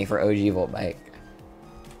jailbreak money for OG Volt bike.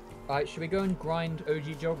 Alright, should we go and grind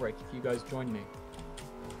OG jailbreak if you guys join me?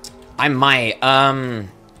 I might.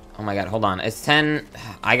 Oh my god, hold on. It's 10...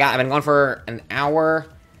 I've been going for an hour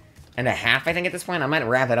and a half, I think, at this point. I might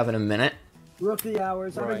wrap it up in a minute. Rookie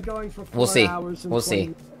hours. I've been going for 4 We'll see. hours and We'll see.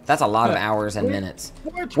 20 That's a lot of hours and minutes.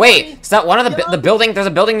 Wait, stop! One of the building. There's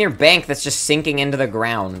a building near bank that's just sinking into the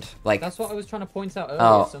ground. Like that's what I was trying to point out earlier.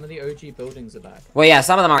 Oh. Some of the OG buildings are back. Well, yeah,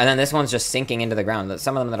 some of them are, and then this one's just sinking into the ground.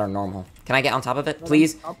 Some of them that are normal. Can I get on top of it,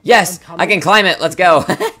 please? Yes, I can climb it. Let's go.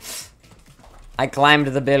 I climbed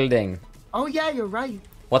the building. Oh yeah, you're right.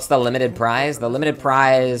 What's the limited prize? The limited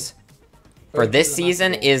prize for this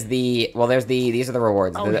season is the these are the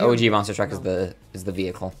rewards. The OG monster truck is the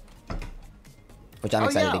vehicle. Which I'm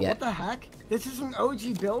excited to get. What the heck? This is an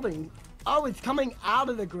OG building. Oh, it's coming out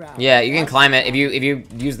of the ground. Yeah, you can climb it. If you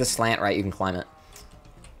use the slant right, you can climb it.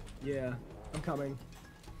 Yeah, I'm coming.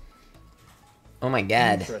 Oh my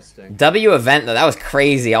god. Interesting. W event though, that was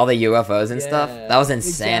crazy. All the UFOs and stuff. Yeah, That was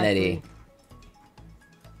insanity. exactly.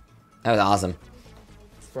 That was awesome.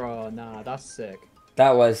 Bro, nah, that's sick.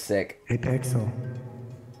 That was sick. Hey, Pixel.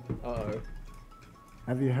 Uh-oh.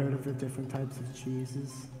 Have you heard of the different types of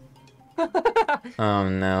cheeses? Oh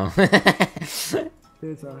no.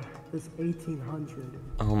 There's 1,800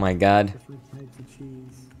 Oh my god. different types of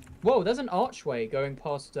cheese. Whoa, there's an archway going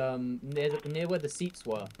past near where the seats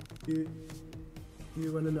were. Do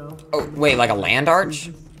you want to know? Oh wait, like a land arch?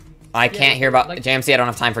 I can't hear about like- JMC. I don't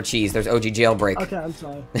have time for cheese. There's OG Jailbreak. Okay, I'm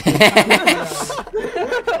sorry.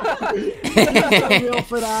 You're so real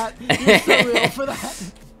for that. You're so real for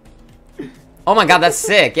that. Oh my god, that's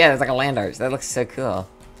sick. Yeah, there's like a land arch. That looks so cool.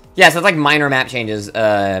 Yeah, so it's like minor map changes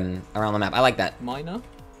around the map. I like that. Minor?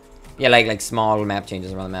 Yeah, like small map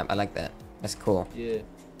changes around the map. I like that. That's cool. Yeah.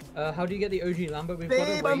 How do you get the OG Lambo? We've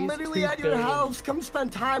Babe, got to I'm raise literally 2 at your billion. house. Come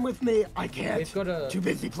spend time with me. I can't. We've got to... Too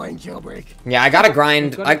busy playing Jailbreak. Yeah, I gotta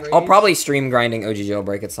grind. We've gotta I'll raise- probably stream grinding OG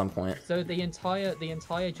Jailbreak at some point. So the entire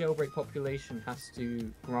Jailbreak population has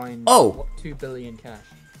to grind Oh! 2 billion cash.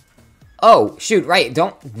 Oh, shoot, right.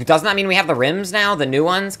 Doesn't that mean we have the rims now? The new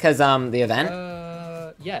ones? Cause, the event?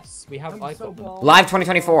 Yes, we have. I've got them. Live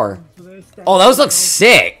 2024. Oh, those look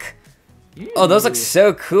sick! Oh, those look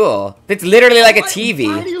so cool. It's literally like a Why do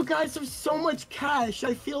TV. you guys have so much cash?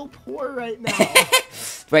 I feel poor right now.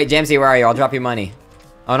 Wait, Jamesy, where are you? I'll drop you money.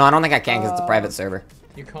 Oh, no, I don't think I can because it's a private server.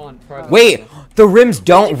 You can't. Private Wait, server. the rims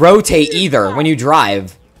don't rotate either when you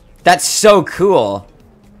drive. That's so cool.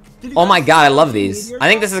 Did you Oh my guys god, I see love the these. meteor I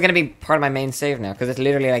think drop? this is gonna be part of my main save now because it's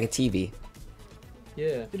literally like a TV.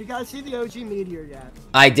 Yeah. Did you guys see the OG meteor yet?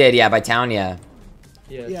 I did, yeah, by town, yeah.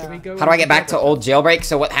 Yeah. Yeah. Should we go? How do I get back to together? old Jailbreak?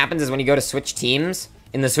 So what happens is when you go to switch teams,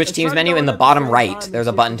 in the switch It's teams not menu in going the at the bottom same right, time, there's a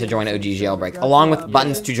it's button just to join the OG same Jailbreak, server. along with Yeah.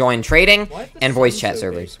 buttons to join trading Why is the and voice sun chat so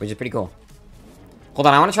servers, big? which is pretty cool. Hold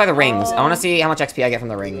on, I want to try the rings. I want to see how much XP I get from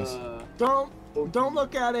the rings. Don't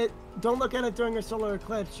look at it. Don't look at it during a solar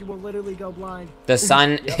eclipse. You will literally go blind. The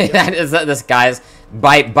sun, Yep. that is this, guys.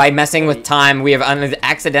 By messing with time, we have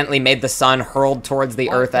accidentally made the sun hurled towards the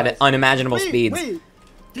earth at unimaginable speeds. Wait.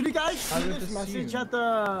 Did you guys see I would this message assume. at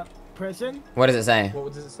the prison? What does it say?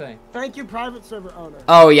 What does it say? Thank you, private server owner.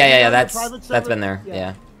 Oh yeah, You know the that's private that's server? been there.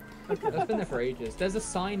 Yeah. That's been there for ages. There's a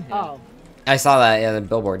sign here. Oh. I saw that. Yeah, the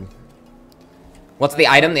billboard. What's the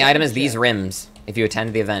item? The item is these check. rims. If you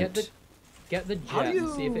attend the event. Get the How jet do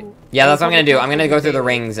and see if it. you- Yeah, that's what I'm it'll gonna do. count I'm gonna towards go your through the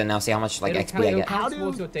daily. rings and now see how much like It'll XP count- I it'll get. count How do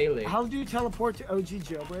towards your daily. How do you teleport to OG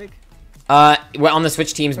Jailbreak? Well, on the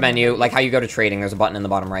switch teams menu, like how you go to trading, there's a button in the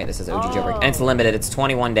bottom right that says OG Jailbreak, and it's limited. It's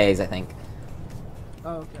 21 days, I think.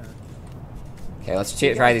 Oh, okay. Okay, let's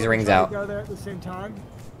You try guys these wanna rings try to out. Go there at the same time.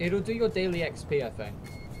 It'll do your daily XP, I think.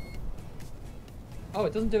 Oh,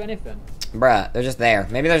 it doesn't do anything. Bruh, they're just there.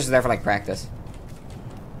 Maybe they're just there for like practice.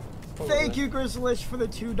 Probably. Thank you, Grizzlish, for the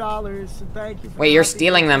 $2. Thank you. For Wait, the you're happy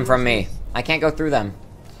stealing them from me. Christmas. I can't go through them.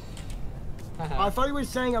 Haha. I thought you were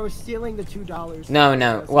saying I was stealing the $2. No, I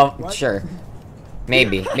no. was Well, like, what? sure.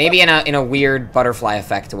 Maybe in a weird butterfly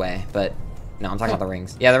effect way, but no, I'm talking about the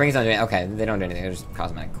rings. Yeah, the rings don't do anything. Okay, they don't do anything. They're just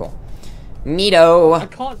cosmetic. Cool. I Neato.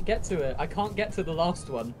 can't get to it. I can't get to the last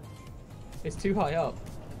one. It's too high up.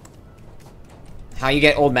 How you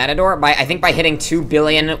get Old Matador? I think by hitting 2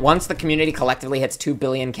 billion. Once the community collectively hits 2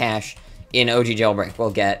 billion cash in OG Jailbreak,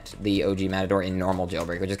 we'll get the OG Matador in normal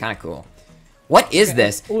Jailbreak, which is kind of cool. What is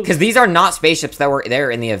this? Because these are not spaceships that were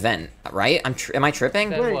there in the event, right? Am I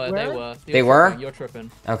tripping? They Wait, were. where? They were. They were? You're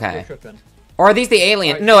tripping. Okay. You're tripping. Or are these the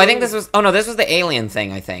alien? Alright, No, I shall think we- this was. Oh no, this was the alien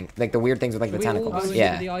thing. I think like the weird things with like Shall the we all go tentacles. into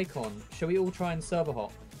Yeah. the icon? Shall we all try and server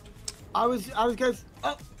hop? I was gonna.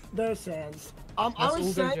 Oh, there's Sans. I Let's was all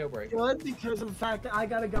go saying Jailbreak. good because of the fact that I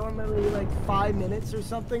gotta go in maybe like 5 minutes or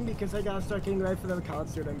something because I gotta start getting ready for the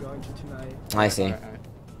concert I'm going to tonight. I see. Alright, alright.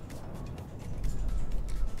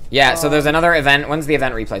 Yeah. So there's another event. When's the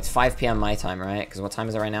event replay? It's 5 p.m. my time, right? Because what time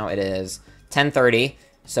is it right now? It is 10:30.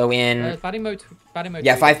 So in Batting mode.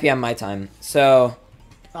 yeah 5 p.m. my time. So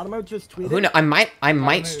Fatima just tweeted. who know? I might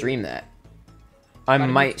mode. stream that. I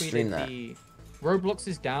Batting might tweeted stream that. the- Roblox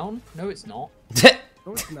is down. No, it's not.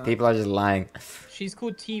 No, it's not. People are just lying. She's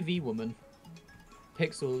called TV Woman.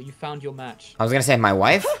 Pixel, you found your match. I was gonna say my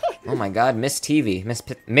wife. Oh my God, Miss TV,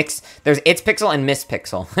 Mix. There's It's Pixel and Miss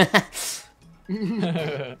Pixel.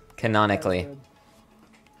 Canonically.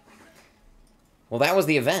 Well, that was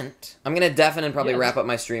the event. I'm gonna definitely probably Yeah. wrap up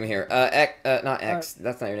my stream here. Not X.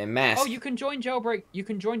 That's not your name. Mask. Oh, you can join Jailbreak. You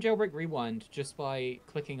can join Jailbreak Rewind just by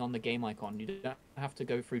clicking on the game icon. You don't have to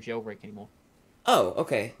go through Jailbreak anymore. Oh,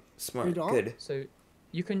 okay. Smart. You don't? Good. So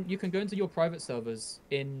you can go into your private servers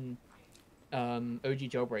in OG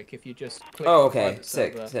Jailbreak if you just click Oh, the okay. private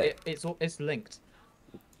Sick, server. sick. It's linked.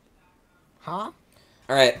 Huh?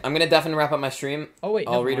 Alright, I'm gonna definitely wrap up my stream. Oh wait,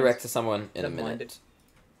 I'll never redirect mind. to someone in Never a mind minute. it.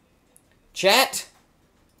 Chat!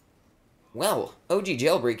 Well, OG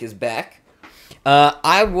Jailbreak is back.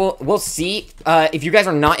 We'll see. If you guys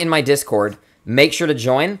are not in my Discord, make sure to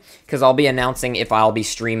join, because I'll be announcing if I'll be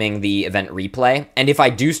streaming the event replay. And if I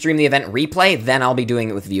do stream the event replay, then I'll be doing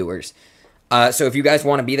it with viewers. So if you guys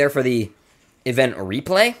want to be there for the event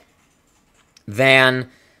replay, then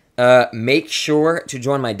make sure to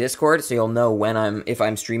join my Discord so you'll know if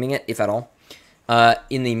I'm streaming it, if at all.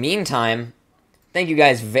 In the meantime, thank you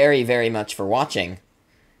guys very, very much for watching.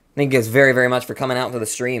 Thank you guys very, very much for coming out to the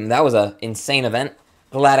stream. That was an insane event.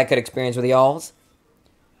 Glad I could experience with y'alls.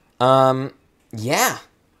 Yeah.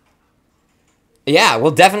 Yeah,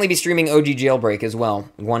 we'll definitely be streaming OG Jailbreak as well.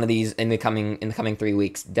 One of these in the coming 3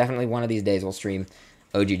 weeks. Definitely one of these days we'll stream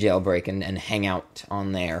OG Jailbreak and hang out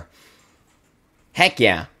on there. Heck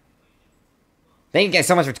yeah. Thank you guys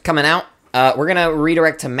so much for coming out. We're going to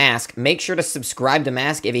redirect to Mask. Make sure to subscribe to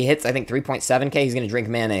Mask. If he hits, I think, 3.7k, he's going to drink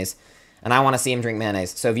mayonnaise. And I want to see him drink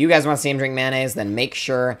mayonnaise. So if you guys want to see him drink mayonnaise, then make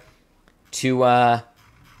sure to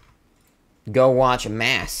go watch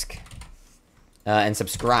Mask and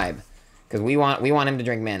subscribe. Because we want him to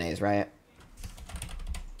drink mayonnaise, right?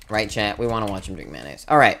 Right, chat? We want to watch him drink mayonnaise.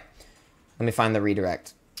 All right. Let me find the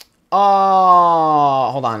redirect.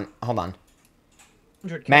 Oh, hold on.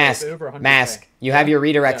 100K, Mask. over 100K. Mask. You have your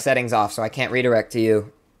redirect Yeah. settings off, so I can't redirect to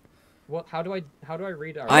you. What? How do I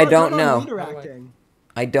redirect? I don't Turn on know. Redirecting.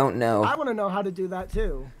 I don't know. I want to know how to do that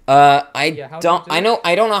too. Yeah, how do you I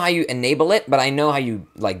do don't know how you enable it, but I know how you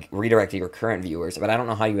like redirect to your current viewers, but I don't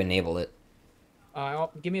know how you enable it.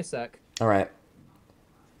 Give me a sec. All right.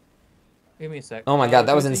 Give me a sec. Oh my god,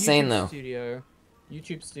 that Go was to insane YouTube though.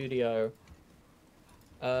 YouTube Studio.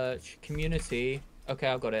 Community. Okay,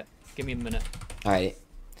 I've got it. Give me a minute. All right.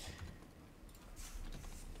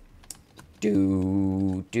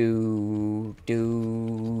 Do.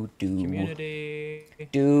 Community.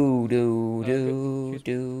 Do.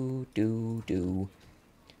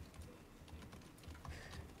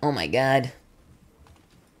 Oh my god.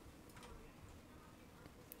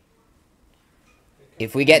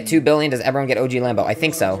 If we get 2 billion, does everyone get OG Lambo? I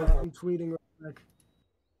think so. I'm tweeting real quick.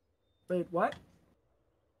 Wait, what?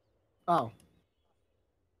 Oh.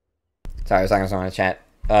 Sorry, I was talking to someone in the chat.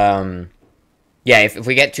 Yeah, if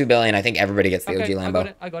we get 2 billion, I think everybody gets the OG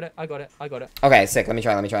Lambo. I got it. Okay, sick. Let me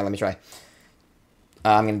try. I'm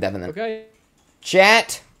gonna deafen them. Okay.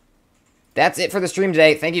 Chat. That's it for the stream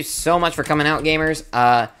today. Thank you so much for coming out, gamers.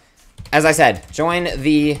 As I said, join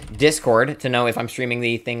the Discord to know if I'm streaming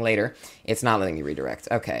the thing later. It's not letting me redirect.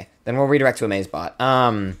 Okay, then we'll redirect to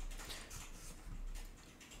AmazeBot.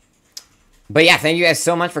 But yeah, thank you guys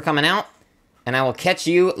so much for coming out, and I will catch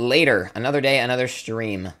you later. Another day, another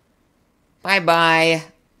stream. Bye-bye.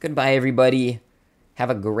 Goodbye, everybody. Have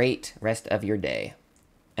a great rest of your day.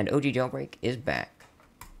 And OG Jailbreak is back.